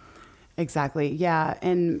of you. Exactly. Yeah.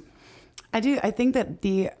 And I think that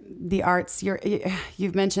the arts,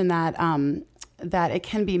 you've mentioned that, that it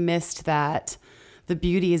can be missed, that the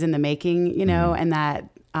beauty is in the making, you know, and that,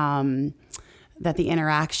 that the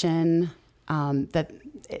interaction, that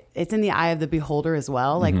it's in the eye of the beholder as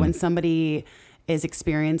well. Like when somebody is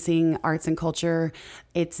experiencing arts and culture,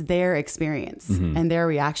 it's their experience and their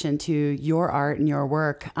reaction to your art and your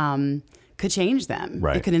work, could change them.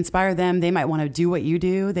 Right. It could inspire them. They might want to do what you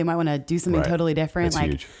do. They might want to do something totally different. That's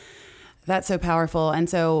huge. That's so powerful. And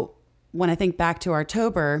so when I think back to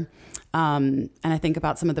Artober, and I think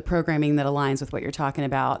about some of the programming that aligns with what you're talking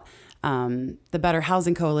about, the Better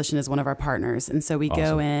Housing Coalition is one of our partners. And so we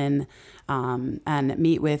go in and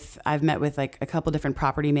I've met with like a couple different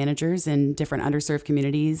property managers in different underserved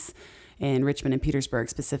communities in Richmond and Petersburg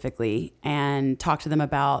specifically, and talk to them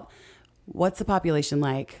about what's the population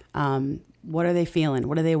like? What are they feeling?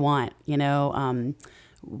 What do they want? You know,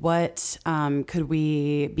 what could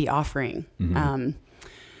we be offering?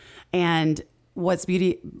 And what's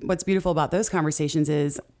beautiful about those conversations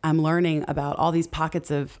is I'm learning about all these pockets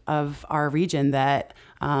of our region that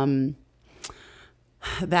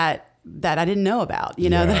that I didn't know about, you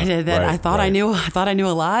know, I thought I knew a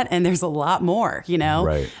lot, and there's a lot more, you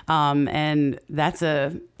know, and that's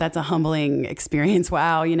a humbling experience.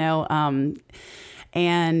 Wow. You know,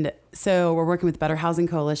 and so we're working with Better Housing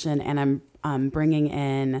Coalition, and I'm bringing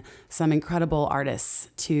in some incredible artists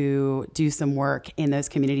to do some work in those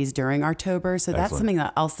communities during Artober. So that's something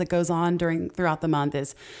else that goes on throughout the month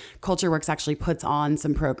is CultureWorks actually puts on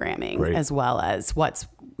some programming as well as what's,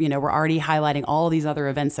 you know, we're already highlighting all these other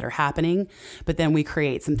events that are happening, but then we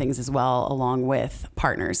create some things as well along with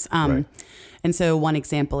partners. And so one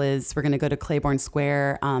example is we're going to go to Claiborne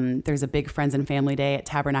Square. There's a big Friends and Family Day at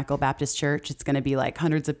Tabernacle Baptist Church. It's going to be like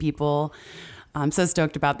hundreds of people. I'm so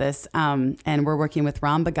stoked about this. And we're working with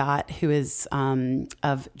Ram Bhagat, who is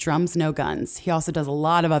of Drums No Guns. He also does a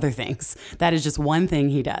lot of other things. That is just one thing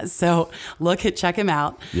he does. So check him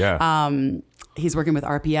out. Yeah. He's working with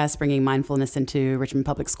RPS, bringing mindfulness into Richmond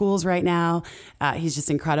Public Schools right now. He's just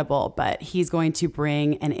incredible, but he's going to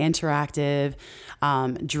bring an interactive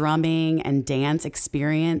drumming and dance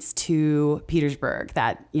experience to Petersburg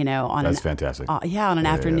that, you know, that's fantastic. On an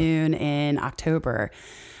afternoon in October.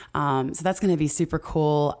 So that's going to be super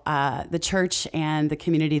cool. The church and the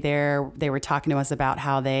community there, they were talking to us about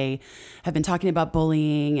how they have been talking about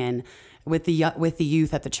bullying and with the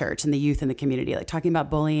youth at the church and the youth in the community, like talking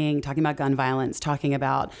about bullying, talking about gun violence, talking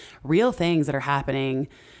about real things that are happening.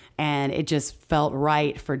 And it just felt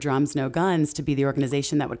right for Drums No Guns to be the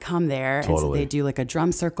organization that would come there. And so they do like a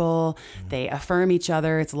drum circle. They affirm each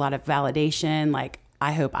other. It's a lot of validation. Like,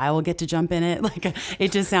 I hope I will get to jump in it. Like,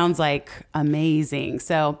 it just sounds like amazing.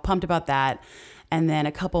 So pumped about that. And then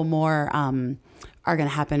a couple more are going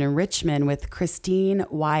to happen in Richmond with Christine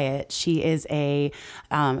Wyatt. She is a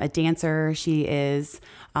dancer. She is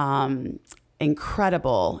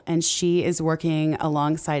incredible, and she is working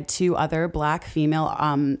alongside two other Black female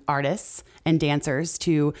artists and dancers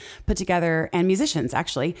to put together, and musicians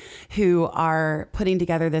actually, who are putting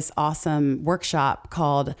together this awesome workshop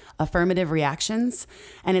called Affirmative Reactions.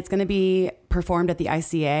 And it's going to be performed at the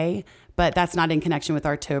ICA, but that's not in connection with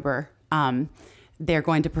Artober. They're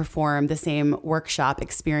going to perform the same workshop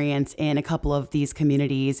experience in a couple of these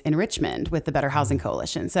communities in Richmond with the Better Housing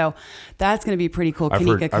Coalition. So that's going to be pretty cool. I've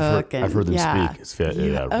heard them speak. It's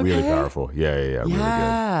really powerful. Yeah, really good.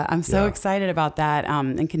 I'm so excited about that.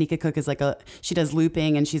 And Kanika Cook is she does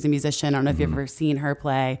looping, and she's a musician. I don't know if you've ever seen her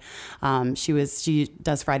play. She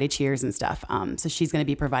does Friday Cheers and stuff. So she's going to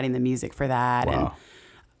be providing the music for that. Wow. And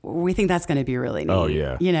we think that's going to be really neat. Oh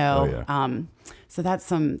yeah. You know, so that's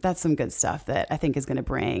some good stuff that I think is going to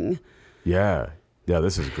bring. Yeah.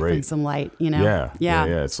 This is great. Bring some light, you know? Yeah.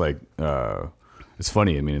 It's like, it's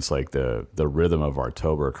funny. I mean, it's like the rhythm of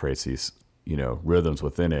Artober creates these, you know, rhythms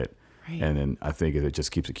within it. Right. And then I think it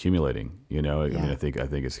just keeps accumulating, you know? I mean, I think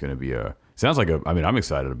it's going to be sounds like I'm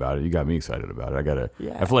excited about it. You got me excited about it.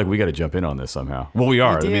 I feel like we got to jump in on this somehow. Well, we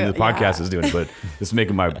are. I mean, the podcast is doing it, but it's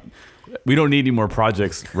making we don't need any more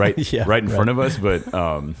projects right in front of us, but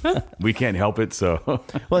we can't help it. So,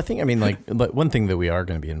 well, I think, I mean, like one thing that we are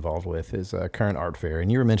going to be involved with is Current Art Fair.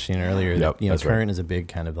 And you were mentioning earlier that, Current is a big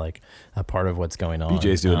kind of like a part of what's going on.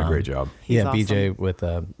 BJ's doing a great job. He's awesome. BJ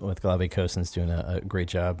with Glave Cosen's doing a great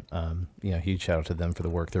job. Huge shout out to them for the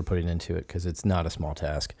work they're putting into it, because it's not a small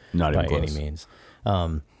task Not by even any close. means.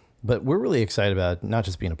 But we're really excited about not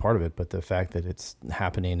just being a part of it, but the fact that it's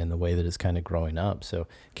happening and the way that it's kind of growing up. So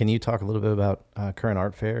can you talk a little bit about Current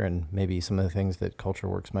Art Fair and maybe some of the things that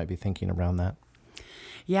CultureWorks might be thinking around that?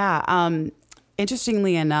 Yeah.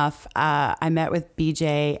 Interestingly enough, I met with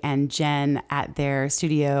BJ and Jen at their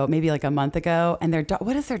studio maybe like a month ago, and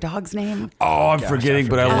what is their dog's name? Oh, I'm forgetting,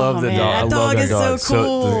 but I love the man, dog. that I love dog that is dog. so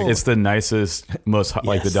cool. It's the nicest, most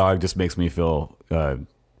like the Yes. dog just makes me feel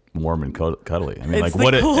warm and cuddly. I mean, It's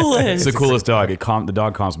like the coolest. it's the coolest dog. The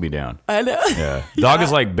dog calms me down. I know. Yeah, dog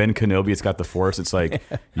is like Ben Kenobi. It's got the Force. It's like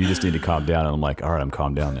you just need to calm down, and I'm like, all right, I'm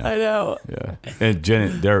calmed down now. I know. Yeah, and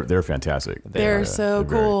Jen, they're fantastic. They're so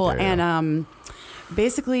They're cool. very, And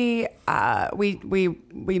basically,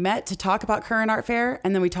 we met to talk about Current Art Fair,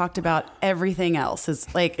 and then we talked about everything else.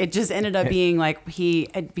 It's like it just ended up being like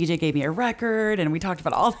BJ gave me a record, and we talked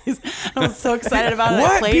about all these. I was so excited about it. I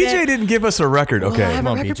What? played BJ it. didn't give us a record. Well, Okay, I have come a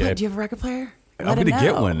on, record BJ. player. Do you have a record player? I'm Let him gonna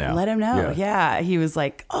get know. one now. Let him know. Yeah. Yeah. He was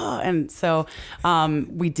like, oh, and so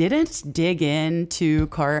we didn't dig into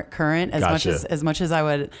current as Gotcha. much as I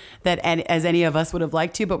would as any of us would have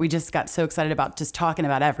liked to, but we just got so excited about just talking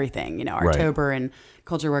about everything, Right. October and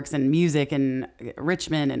CultureWorks and music and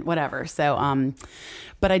Richmond and whatever. So,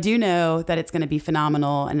 but I do know that it's going to be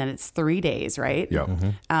phenomenal, and that it's 3 days, right? Yeah.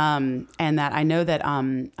 And that I know that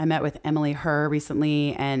I met with Emily Herr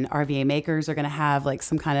recently, and RVA Makers are going to have like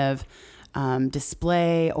some kind of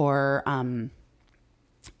display or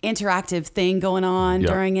interactive thing going on Yeah.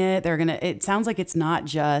 during it. It sounds like it's not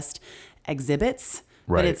just exhibits.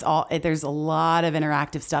 Right. But it's there's a lot of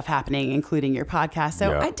interactive stuff happening, including your podcast.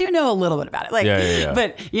 So Yeah. I do know a little bit about it. Like, Yeah.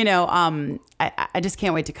 but I just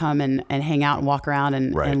can't wait to come and hang out and walk around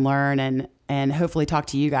and, Right. and learn and hopefully talk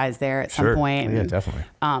to you guys there at Sure. some point. Yeah, And, definitely.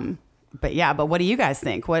 but what do you guys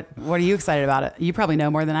think? What are you excited about it? You probably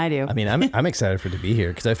know more than I do. I mean, I'm excited for it to be here,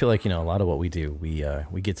 because I feel like, a lot of what we do,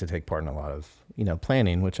 we get to take part in a lot of,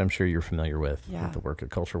 planning, which I'm sure you're familiar with the work at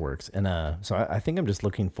CultureWorks. And so I think I'm just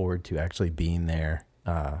looking forward to actually being there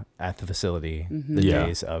at the facility, the Yeah,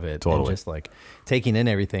 days of it, totally. and just like taking in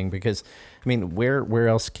everything, because I mean, where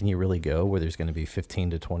else can you really go where there's going to be 15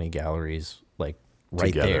 to 20 galleries like right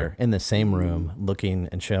Together. there in the same room, looking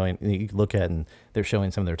and showing? You look at, and they're showing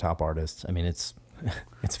some of their top artists. I mean, it's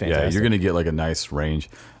fantastic. Yeah, you're going to get like a nice range.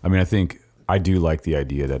 I mean, I do like the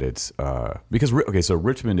idea that it's because so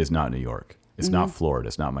Richmond is not New York, it's not Florida,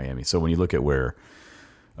 it's not Miami. So when you look at where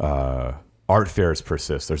art fairs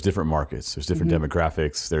persist, there's different markets, there's different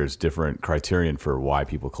demographics, there's different criterion for why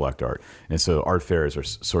people collect art, and so art fairs are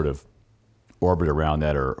sort of orbit around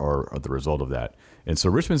that or the result of that. And so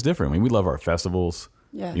Richmond's different. I mean, we love our festivals.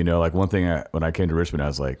 Yeah. Like one thing when I came to Richmond, I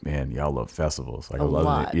was like, man, y'all love festivals. Like I love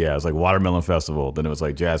lot. it. Yeah, it was like Watermelon Festival. Then it was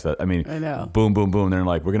like Jazz Fest. I mean, I know. boom, boom, boom. They're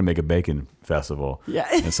like, we're gonna make a bacon festival. Yeah.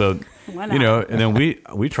 And so, Why not? and then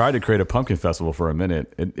we tried to create a pumpkin festival for a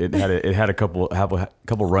minute. It had a couple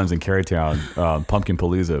runs in Carytown, Pumpkin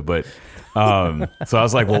Palooza. But so I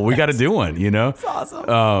was like, well, we got to do one. It's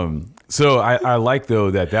awesome. So I like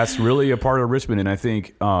though that's really a part of Richmond, and I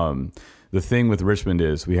think the thing with Richmond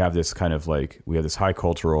is we have this kind of this high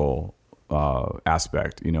cultural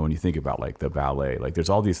aspect. When you think about like the ballet, like there's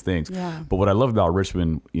all these things. Yeah. But what I love about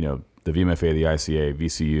Richmond, the VMFA, the ICA,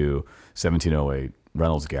 VCU, 1708,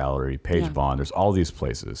 Reynolds Gallery, Page Yeah. Bond. There's all these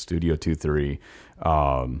places. Studio 23.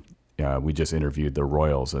 We just interviewed the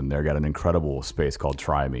Royals, and they've got an incredible space called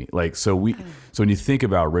Try Me. So when you think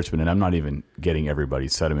about Richmond, and I'm not even getting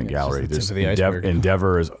everybody's Sediment Gallery. just the There's tip of the iceberg.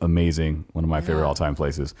 Endeavor is amazing, one of my favorite Yeah. all-time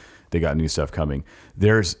places. They got new stuff coming.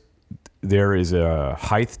 There is a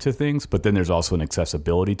height to things, but then there's also an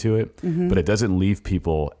accessibility to it. But it doesn't leave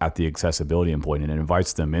people at the accessibility point, and it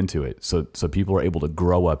invites them into it. So people are able to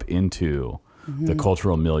grow up into the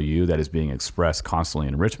cultural milieu that is being expressed constantly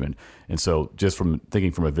in Richmond. And so just from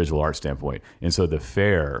thinking from a visual art standpoint, and so the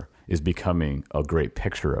fair is becoming a great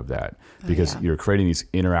picture of that, because you're creating these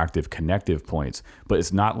interactive connective points, but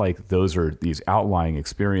it's not like those are these outlying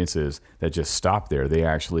experiences that just stop there. They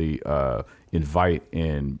actually invite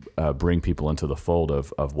and bring people into the fold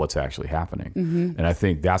of what's actually happening. And I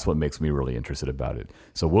think that's what makes me really interested about it.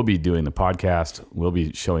 So we'll be doing the podcast. We'll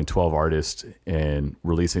be showing 12 artists and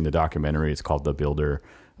releasing the documentary. It's called The Builder.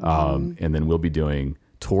 And then we'll be doing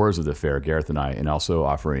tours of the fair, Gareth and I, and also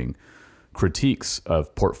offering critiques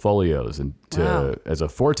of portfolios and as a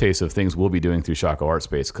foretaste of things we'll be doing through Shockoe Art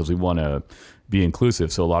Space, because we want to be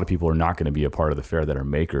inclusive. So a lot of people are not going to be a part of the fair that are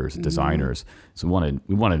makers, designers. So we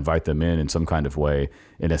want to invite them in some kind of way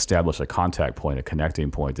and establish a contact point, a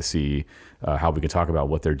connecting point to see how we can talk about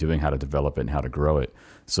what they're doing, how to develop it, and how to grow it.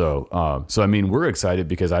 So I mean, we're excited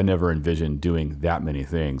because I never envisioned doing that many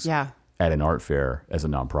things at an art fair as a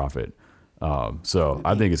nonprofit. So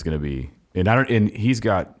I think it's going to be. And he's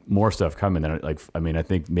got more stuff coming. And I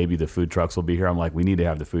think maybe the food trucks will be here. I'm like, we need to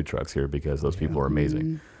have the food trucks here because those people are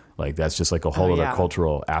amazing. Like that's just like a whole other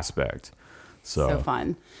cultural aspect. So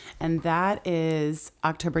fun. And that is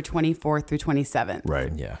October 24th through 27th.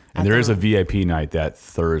 Right. Yeah. And there is a VIP night that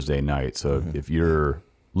Thursday night. So if you're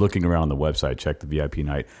looking around on the website, check the VIP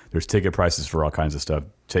night. There's ticket prices for all kinds of stuff.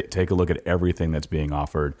 Take a look at everything that's being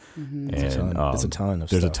offered. And it's a ton of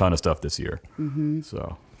there's stuff. a ton of stuff this year.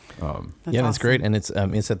 So. And it's great, and it's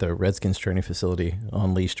at the Redskins training facility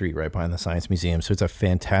on Lee Street, right behind the Science Museum. So it's a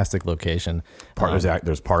fantastic location.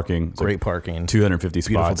 There's parking, great parking, 250 spots,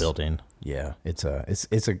 beautiful building. Yeah, it's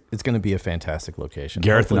going to be a fantastic location.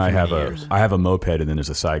 Gareth Hopefully and I have a a moped, and then there's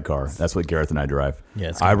a sidecar. That's what Gareth and I drive.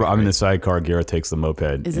 Yeah, I'm in the sidecar. Gareth takes the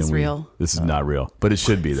moped. Is this real? This is not real, but it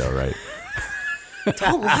should be though, right?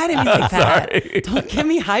 Don't lie to me like that. Don't get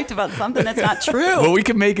me hyped about something that's not true. Well, we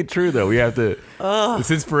can make it true though. We have to.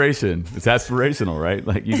 It's inspiration. It's aspirational, right?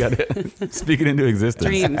 Like you got to speak it into existence.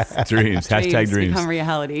 Dreams. Hashtag dreams become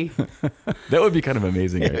reality. That would be kind of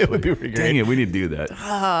amazing. Actually. It would be great. Dang it, we need to do that.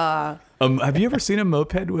 Have you ever seen a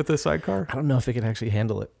moped with a sidecar? I don't know if it can actually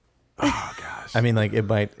handle it. Oh gosh. I mean, like it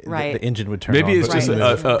might. Right. The engine would turn. Maybe on, it's but just it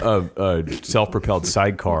a self-propelled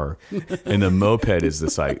sidecar, and the moped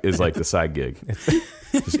is like the side gig.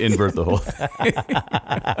 Just invert the whole thing.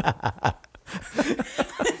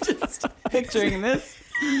 Just picturing this.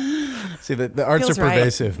 See, the arts Feels are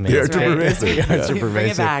pervasive, man. The arts are pervasive. The arts are Bring it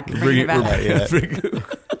pervasive. back. Bring it back.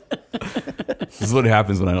 This is what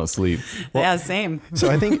happens when I don't sleep. Yeah, same. So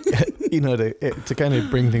I think, to kind of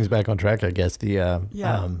bring things back on track, I guess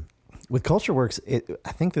with CultureWorks,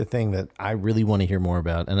 I think the thing that I really want to hear more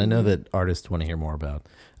about, and I know that artists want to hear more about,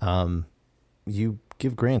 you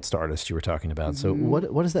give grants to artists you were talking about. So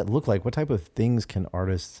what does that look like? What type of things can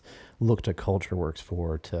artists look to CultureWorks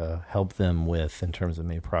for to help them with in terms of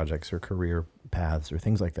maybe projects or career paths or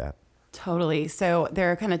things like that? Totally. So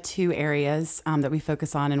there are kind of two areas that we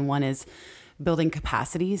focus on, and one is building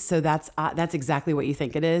capacity. So that's exactly what you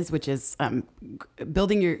think it is, which is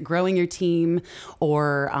growing your team,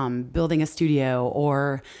 or building a studio,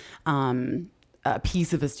 or a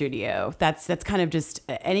piece of a studio. That's kind of just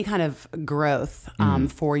any kind of growth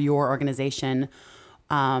for your organization.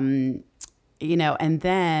 And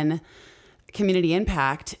then community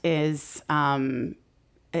impact is another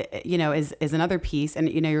piece. And,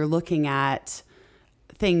 you're looking at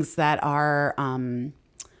things that are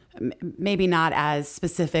maybe not as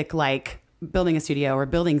specific, like building a studio or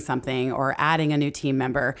building something or adding a new team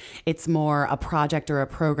member. It's more a project or a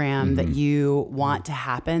program that you want to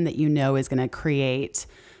happen, that is going to create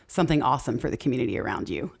something awesome for the community around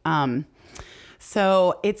you.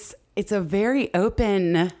 So it's a very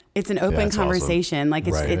open, it's an open conversation.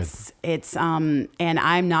 Awesome. Like it's and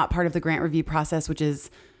I'm not part of the grant review process, which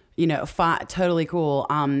is, totally cool.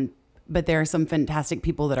 But there are some fantastic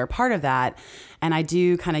people that are part of that. And I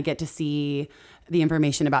do kind of get to see the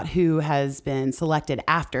information about who has been selected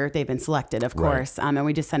after they've been selected, of course. And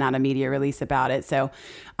we just sent out a media release about it. So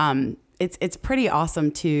it's pretty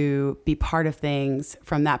awesome to be part of things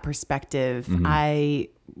from that perspective. I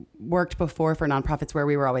worked before for nonprofits where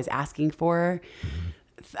we were always asking for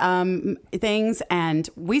things, and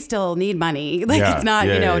we still need money. It's not,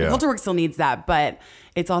 CultureWorks still needs that, but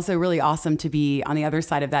it's also really awesome to be on the other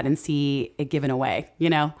side of that and see it given away,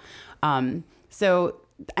 So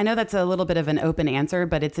I know that's a little bit of an open answer,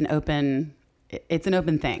 but it's an open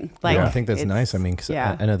thing. I think that's nice. I mean, cause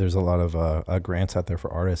I know there's a lot of grants out there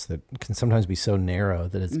for artists that can sometimes be so narrow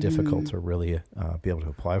that it's difficult to really be able to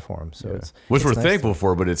apply for them. So which we're thankful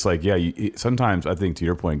for, but it's like, sometimes I think to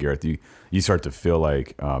your point, Gareth, you start to feel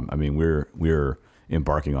like, we're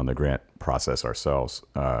embarking on the grant process ourselves.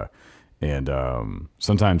 And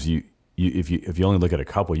sometimes if you only look at a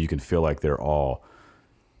couple, you can feel like they're all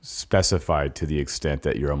specified to the extent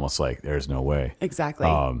that you're almost like, there's no way. Exactly.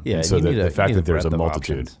 And so the fact that there's a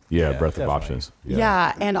multitude, breadth of options.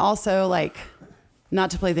 Yeah. And also, like, not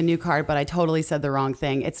to play the new card, but I totally said the wrong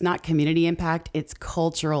thing. It's not community impact. It's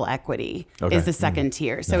cultural equity is the second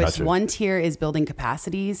tier. So it's one tier is building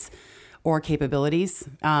capacities. or capabilities.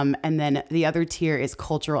 And then the other tier is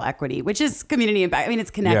cultural equity, which is community impact. I mean,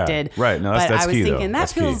 it's connected. Yeah, right. No, that's but I was key, thinking though. that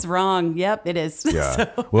That's feels key. wrong. Yep, it is. Yeah.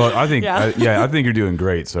 So, Well, I think, yeah. I think you're doing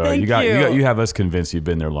great. So Thank you have us convinced you've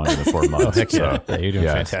been there longer than 4 months. Heck yeah. So, Yeah, you're doing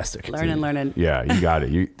yeah. fantastic. learning. Yeah, you got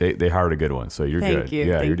it. They hired a good one, so you're Thank good. you,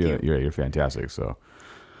 Yeah, thank you're fantastic. So,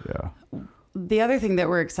 yeah. The other thing that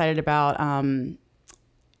we're excited about, and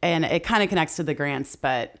it kind of connects to the grants,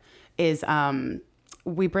 but is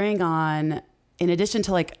we bring on, in addition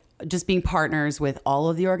to like just being partners with all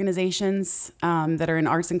of the organizations that are in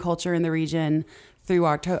arts and culture in the region through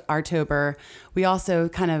Artober, we also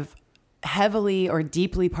kind of heavily or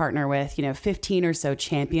deeply partner with, 15 or so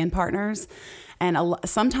champion partners. And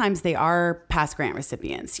sometimes they are past grant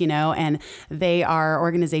recipients, and they are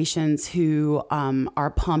organizations who are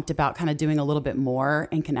pumped about kind of doing a little bit more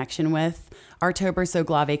in connection with Artober. So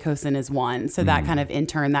Glave Kosin is one. So that kind of in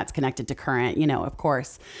turn, that's connected to Current, of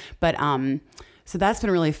course. But so that's been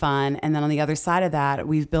really fun. And then on the other side of that,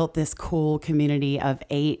 we've built this cool community of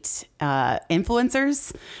 8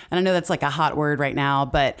 influencers. And I know that's like a hot word right now,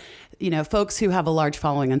 but folks who have a large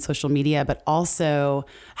following on social media, but also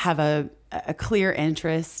have a clear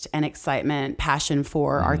interest and excitement, passion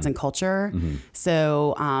for arts and culture.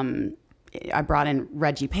 So I brought in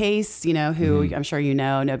Reggie Pace, who I'm sure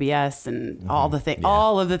No BS and all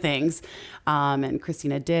of the things, and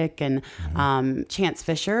Christina Dick and Chance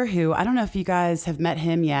Fisher, who I don't know if you guys have met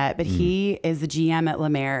him yet, but he is the GM at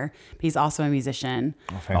Lemaire. He's also a musician.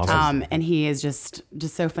 Oh, fantastic. And he is just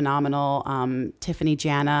so phenomenal. Tiffany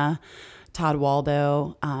Jana, Todd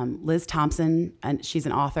Waldo, Liz Thompson, and she's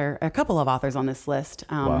an author, a couple of authors on this list.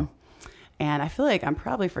 Wow. And I feel like I'm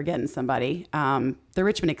probably forgetting somebody. The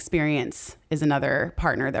Richmond Experience is another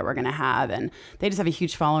partner that we're going to have. And they just have a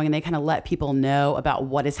huge following, and they kind of let people know about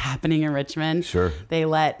what is happening in Richmond. Sure. They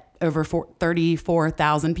let over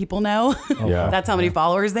 34,000 people know. Yeah. That's how many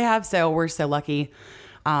followers they have. So we're so lucky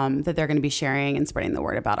that they're going to be sharing and spreading the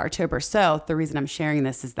word about Artober. So the reason I'm sharing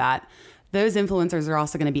this is that those influencers are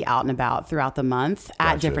also going to be out and about throughout the month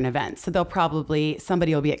at different events. So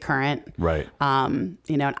somebody will be at Current. Right. And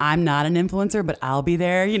I'm not an influencer, but I'll be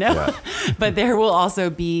there, but there will also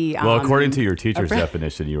be. Well, according to your teacher's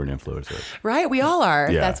definition, you're an influencer. Right. We all are.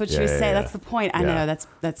 Yeah, That's what she was saying. That's the point. I know that's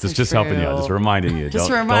just helping you out, just reminding you. Just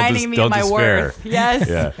don't reminding me of my despair. worth. Yes.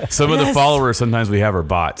 Yeah. Some of the Yes. followers sometimes we have are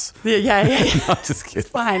bots. Yeah. I'm just kidding.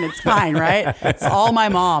 It's fine, right? It's all my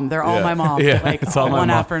mom. They're all my mom. Yeah, Like it's all my one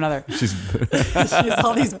mom. after another. She's She has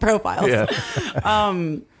all these profiles. yeah.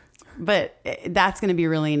 But that's going to be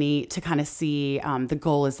really neat to kind of see. The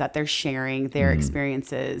goal is that they're sharing their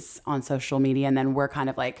experiences on social media, and then we're kind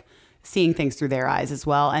of like seeing things through their eyes as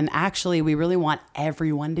well. And actually, we really want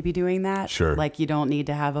everyone to be doing that. Sure. Like, you don't need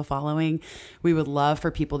to have a following. We would love for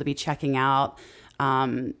people to be checking out,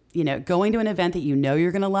 going to an event that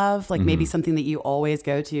you're going to love, like maybe something that you always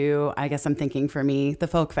go to. I guess I'm thinking for me, the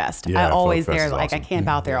Folk Fest. Yeah, I always Folk Fest there, is like awesome. I camp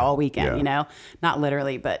out there all weekend, Yeah. Not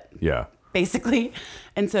literally, but Yeah. basically.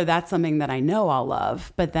 And so that's something that I know I'll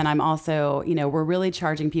love. But then I'm also, we're really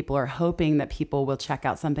charging people or hoping that people will check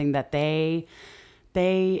out something that they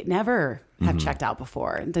never have checked out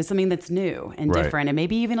before. There's something that's new and Right. different and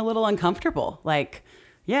maybe even a little uncomfortable. Like,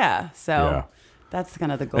 yeah. So Yeah. that's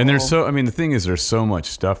kind of the goal. And the thing is, there's so much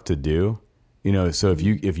stuff to do, so if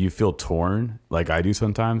you feel torn, like I do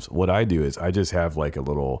sometimes, what I do is I just have like a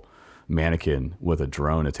little mannequin with a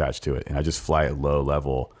drone attached to it, and I just fly at low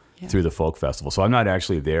level through the folk festival. So I'm not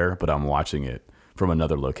actually there, but I'm watching it from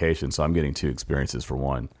another location. So I'm getting 2 experiences for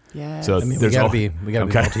one. Yeah. So I mean, we there's gotta al- be I'm kinda-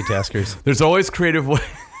 multitaskers. There's always creative ways.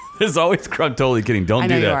 There's always, I'm totally kidding. Don't I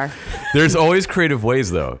do know you that. are. There's always creative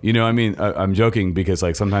ways though. I'm joking because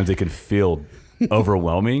like sometimes it can feel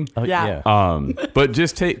overwhelming. Yeah. But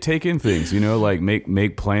just take in things, like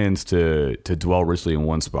make plans to dwell richly in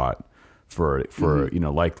one spot for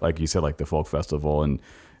like you said, like the folk festival, and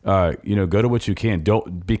go to what you can.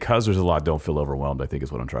 Because there's a lot, don't feel overwhelmed, I think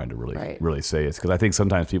is what I'm trying to really say. Is because I think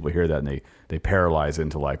sometimes people hear that and they paralyze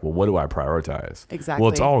into like, well, what do I prioritize? Exactly.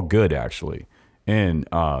 Well, it's all good actually. And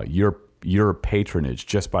your patronage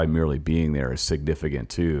just by merely being there is significant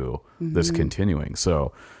to this continuing.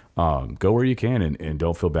 So go where you can and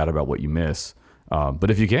don't feel bad about what you miss. But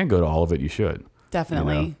if you can't go to all of it, you should.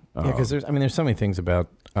 Definitely. Yeah, because there's so many things about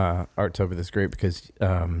Artober that's great because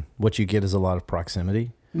what you get is a lot of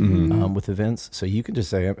proximity with events. So you can just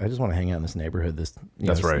say, I just want to hang out in this neighborhood this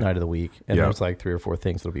right. night of the week, and Yeah. there's like 3 or 4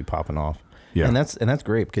 things that'll be popping off. Yeah. And that's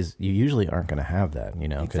great because you usually aren't going to have that,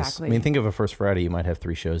 'cause, Exactly. I mean, think of a First Friday, you might have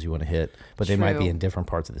 3 shows you want to hit, but they might be True. in different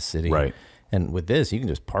parts of the city. Right. And with this, you can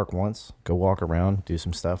just park once, go walk around, do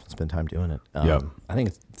some stuff, and spend time doing it. Yep. I think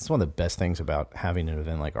it's one of the best things about having an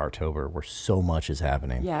event like Artober where so much is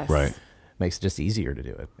happening. Yes. Right. Makes it just easier to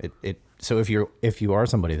do it. So if you are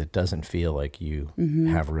somebody that doesn't feel like you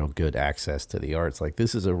have real good access to the arts, like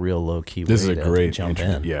this is a real low key. This way is a to great jump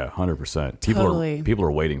entry. in. Yeah, 100%. Totally. People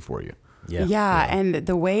are waiting for you. Yeah, and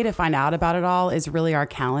the way to find out about it all is really our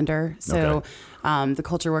calendar. So the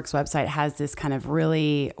CultureWorks website has this kind of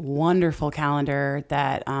really wonderful calendar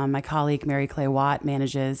that my colleague Mary Clay Watt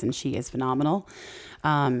manages, and she is phenomenal.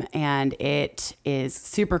 And it is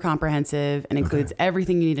super comprehensive and includes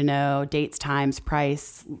everything you need to know: dates, times,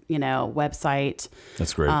 price, website.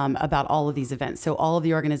 That's great. About all of these events. So all of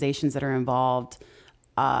the organizations that are involved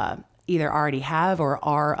either already have or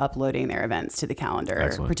are uploading their events to the calendar.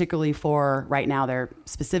 Excellent. Particularly for right now, they're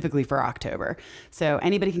specifically for October. So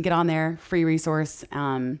anybody can get on there, free resource.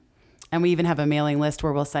 And we even have a mailing list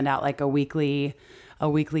where we'll send out like a weekly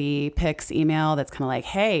picks email that's kind of like,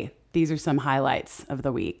 hey, these are some highlights of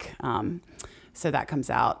the week. So that comes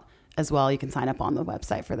out as well. You can sign up on the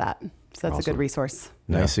website for that. So that's a good resource.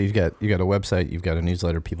 Nice. Yeah. So you've got a website, you've got a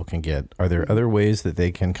newsletter people can get. Are there other ways that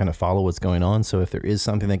they can kind of follow what's going on? So if there is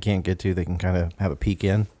something they can't get to, they can kind of have a peek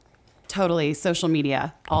in? Totally. Social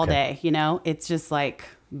media all day. It's just like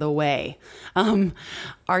the way.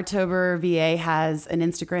 Artober VA has an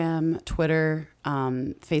Instagram, Twitter,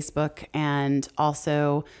 Facebook, and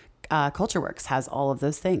also CultureWorks has all of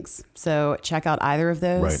those things. So check out either of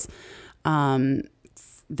those. Right.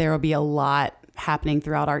 There will be a lot happening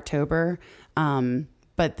throughout October.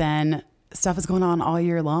 But then stuff is going on all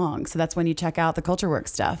year long. So that's when you check out the CultureWorks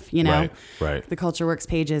stuff, Right. The CultureWorks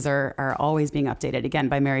pages are always being updated again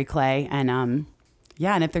by Mary Clay. And, and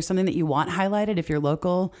if there's something that you want highlighted, if you're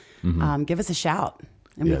local, give us a shout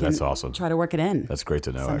and we can that's awesome. Try to work it in. That's great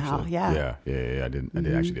to know. Somehow, actually. yeah.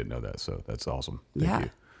 I actually didn't know that. So that's awesome. Thank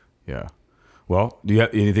you. Yeah. Well, do you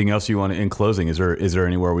have anything else you want to, in closing? Is there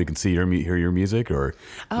anywhere we can hear your music or?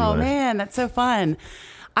 Man, that's so fun.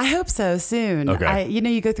 I hope so soon. Okay.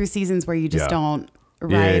 You go through seasons where you just don't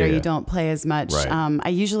write or you don't play as much. Right. I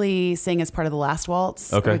usually sing as part of the Last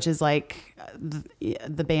Waltz, which is like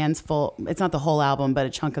the band's full. It's not the whole album, but a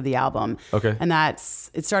chunk of the album. Okay. And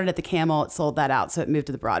it started at the Camel. It sold that out. So it moved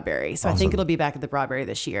to the Broadberry. So I think it'll be back at the Broadberry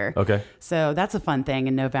this year. Okay. So that's a fun thing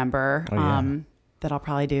in November. That I'll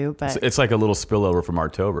probably do, but It's like a little spillover from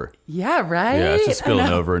October. yeah, right. Yeah, it's just spilling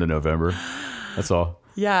over into November. That's all.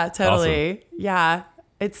 Yeah, totally. Awesome. Yeah,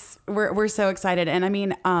 we're so excited, and I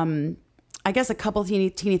mean, I guess a couple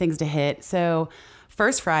teeny things to hit. So,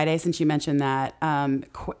 first Friday, since you mentioned that,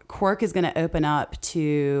 Quirk is going to open up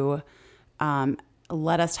to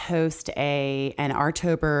let us host an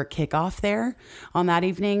Artober kickoff there on that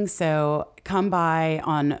evening. So come by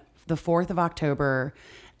on the 4th of October.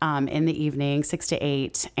 In the evening, 6 to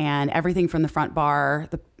 8, and everything from the front bar,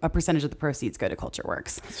 a percentage of the proceeds go to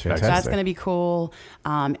CultureWorks. That's So that's going to be cool.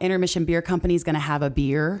 Intermission Beer Company is going to have a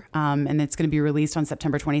beer, and it's going to be released on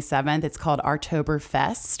September 27th. It's called Artober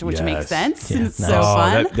Fest, which makes sense. Yeah, it's so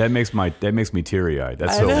fun. That makes me teary eyed.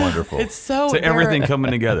 That's so wonderful. It's so everything coming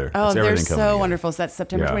together. They're so wonderful. So that's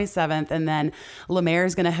September 27th, and then Lemaire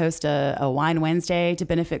is going to host a Wine Wednesday to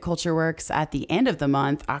benefit CultureWorks at the end of the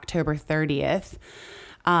month, October 30th.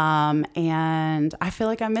 And I feel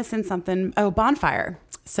like I'm missing something. Oh, Bonfire.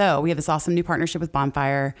 So we have this awesome new partnership with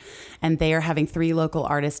Bonfire, and they are having 3 local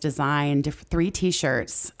artists design 3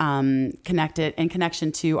 T-shirts in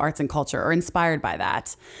connection to arts and culture, or inspired by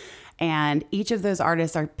that. And each of those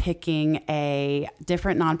artists are picking a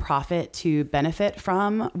different nonprofit to benefit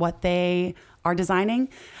from what they are designing.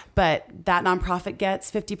 But that nonprofit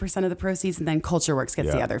gets 50% of the proceeds, and then CultureWorks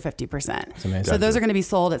gets the other 50%. So those are going to be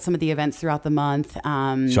sold at some of the events throughout the month.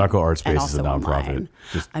 Chaco Art Space is a nonprofit.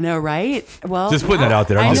 I know, right? Well, just putting that out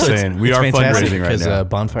there. I'm just saying we are fundraising right now. Because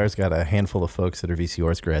Bonfire's got a handful of folks that are VC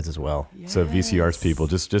Arts grads as well. Yes. So VC Arts people,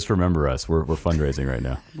 just remember us. We're fundraising right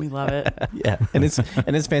now. We love it. Yeah, and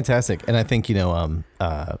it's fantastic. And I think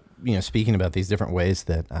speaking about these different ways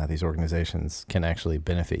that these organizations can actually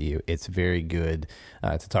benefit you, it's very good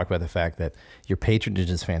to talk about the fact that your patronage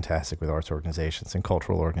is fantastic with arts organizations and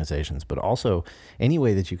cultural organizations, but also any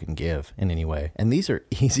way that you can give in any way. And these are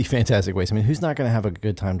easy, fantastic ways. I mean, who's not going to have a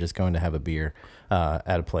good time just going to have a beer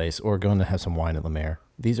at a place or going to have some wine at Lemaire?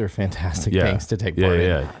 These are fantastic things to take part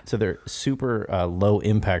in. So they're super low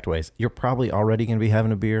impact ways. You're probably already going to be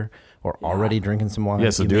having a beer or already drinking some wine. Yeah,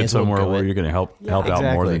 so do it somewhere where you're going to help out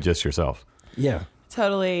more than just yourself. Yeah.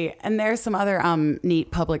 Totally. And there's some other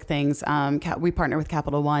neat public things. We partner with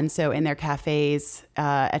Capital One. So in their cafes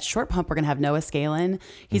at Short Pump, we're going to have Noah Scalin.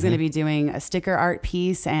 He's going to be doing a sticker art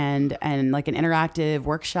piece and like an interactive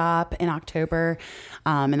workshop in October.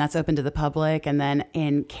 And that's open to the public. And then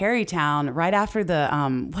in Carytown, right after the,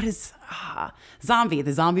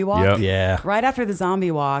 the zombie walk. Yep. Yeah. Right after the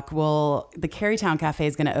zombie walk, the Carytown Cafe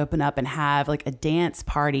is going to open up and have like a dance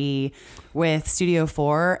party with Studio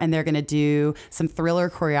 4, and they're going to do some Thriller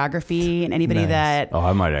choreography, and anybody that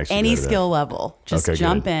I might actually any go to that. skill level, just Okay,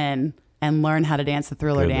 jump good. in and learn how to dance the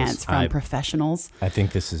Thriller Goodness. dance from professionals. I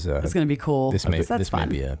think this is It's going to be cool. This may So that's fun.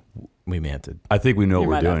 be we may have to. I think we know You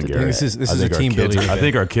what we're might have doing, to do Garrett. This is I a think our team kids- building I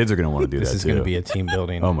think our kids are going to want to do This that is too. going to be a team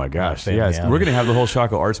building. Oh my gosh! family Yes, outing. we're going to have the whole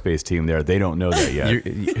Shaka Art Space team there. They don't know that yet.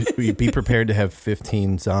 You be prepared to have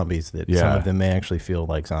 15 zombies that some Yeah. of them may actually feel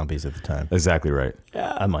like zombies at the time. Exactly right.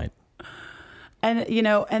 I might. And,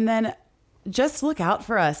 and then just look out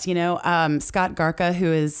for us. Scott Garka, who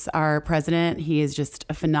is our president, he is just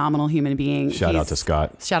a phenomenal human being. Shout out to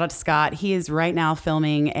Scott. Shout out to Scott. He is right now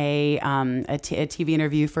filming a TV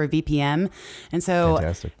interview for VPM. And so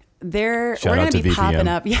Fantastic. we're Shout going out to to be popping VPM.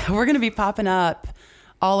 up. Yeah, we're going to be popping up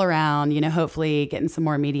all around, hopefully getting some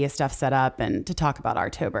more media stuff set up and to talk about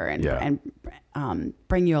Artober and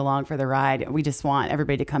bring you along for the ride. We just want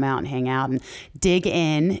everybody to come out and hang out, and dig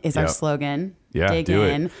in is our Yep. slogan. Yeah, dig do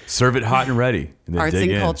in. it. Serve it hot and ready. And then Arts dig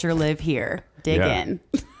and in. culture live here. Dig Yeah. in.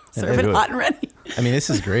 Serve it do it. hot and ready. I mean, this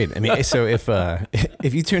is great. I mean, so if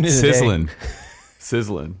you tuned in Sizzling.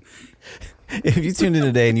 Sizzling. if you tuned in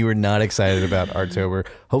today and you were not excited about Artober,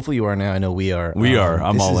 hopefully you are now. I know we are. We are.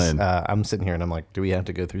 I'm this all is, in. I'm sitting here and I'm like, do we have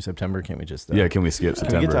to go through September? Can't we just? Yeah, can we skip Can we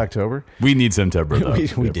September? get to October? We need September, though. we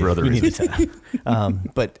for did. other We reasons. needed time.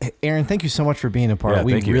 But Aaron, thank you so much for being a part. Yeah,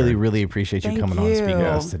 We thank you, really, Aaron. really appreciate you Thank coming on and speaking to you.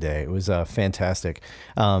 us today. It was fantastic.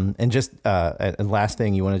 And just a last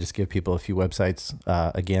thing, you want to just give people a few websites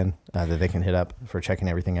again that they can hit up for checking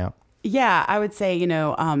everything out. Yeah, I would say,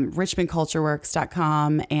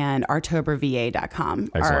 richmondcultureworks.com and artoberva.com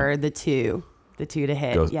are the two to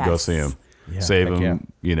hit. Go Yes. see them. Yeah, Save heck them,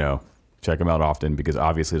 check them out often, because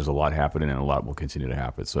obviously there's a lot happening and a lot will continue to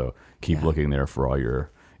happen. So keep looking there for all your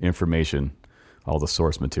information, all the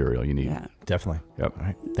source material you need. Yeah. Definitely. Yep. All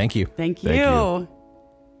right. Thank you. Thank you. Thank you.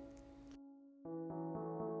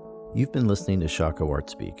 You've been listening to Shaka Art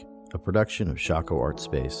Speak, a production of Shaka Art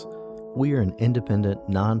Space. We are an independent,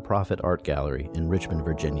 nonprofit art gallery in Richmond,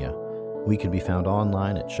 Virginia. We can be found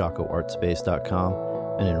online at shacoartspace.com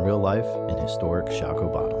and in real life in historic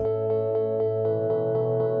Shaco Bottom.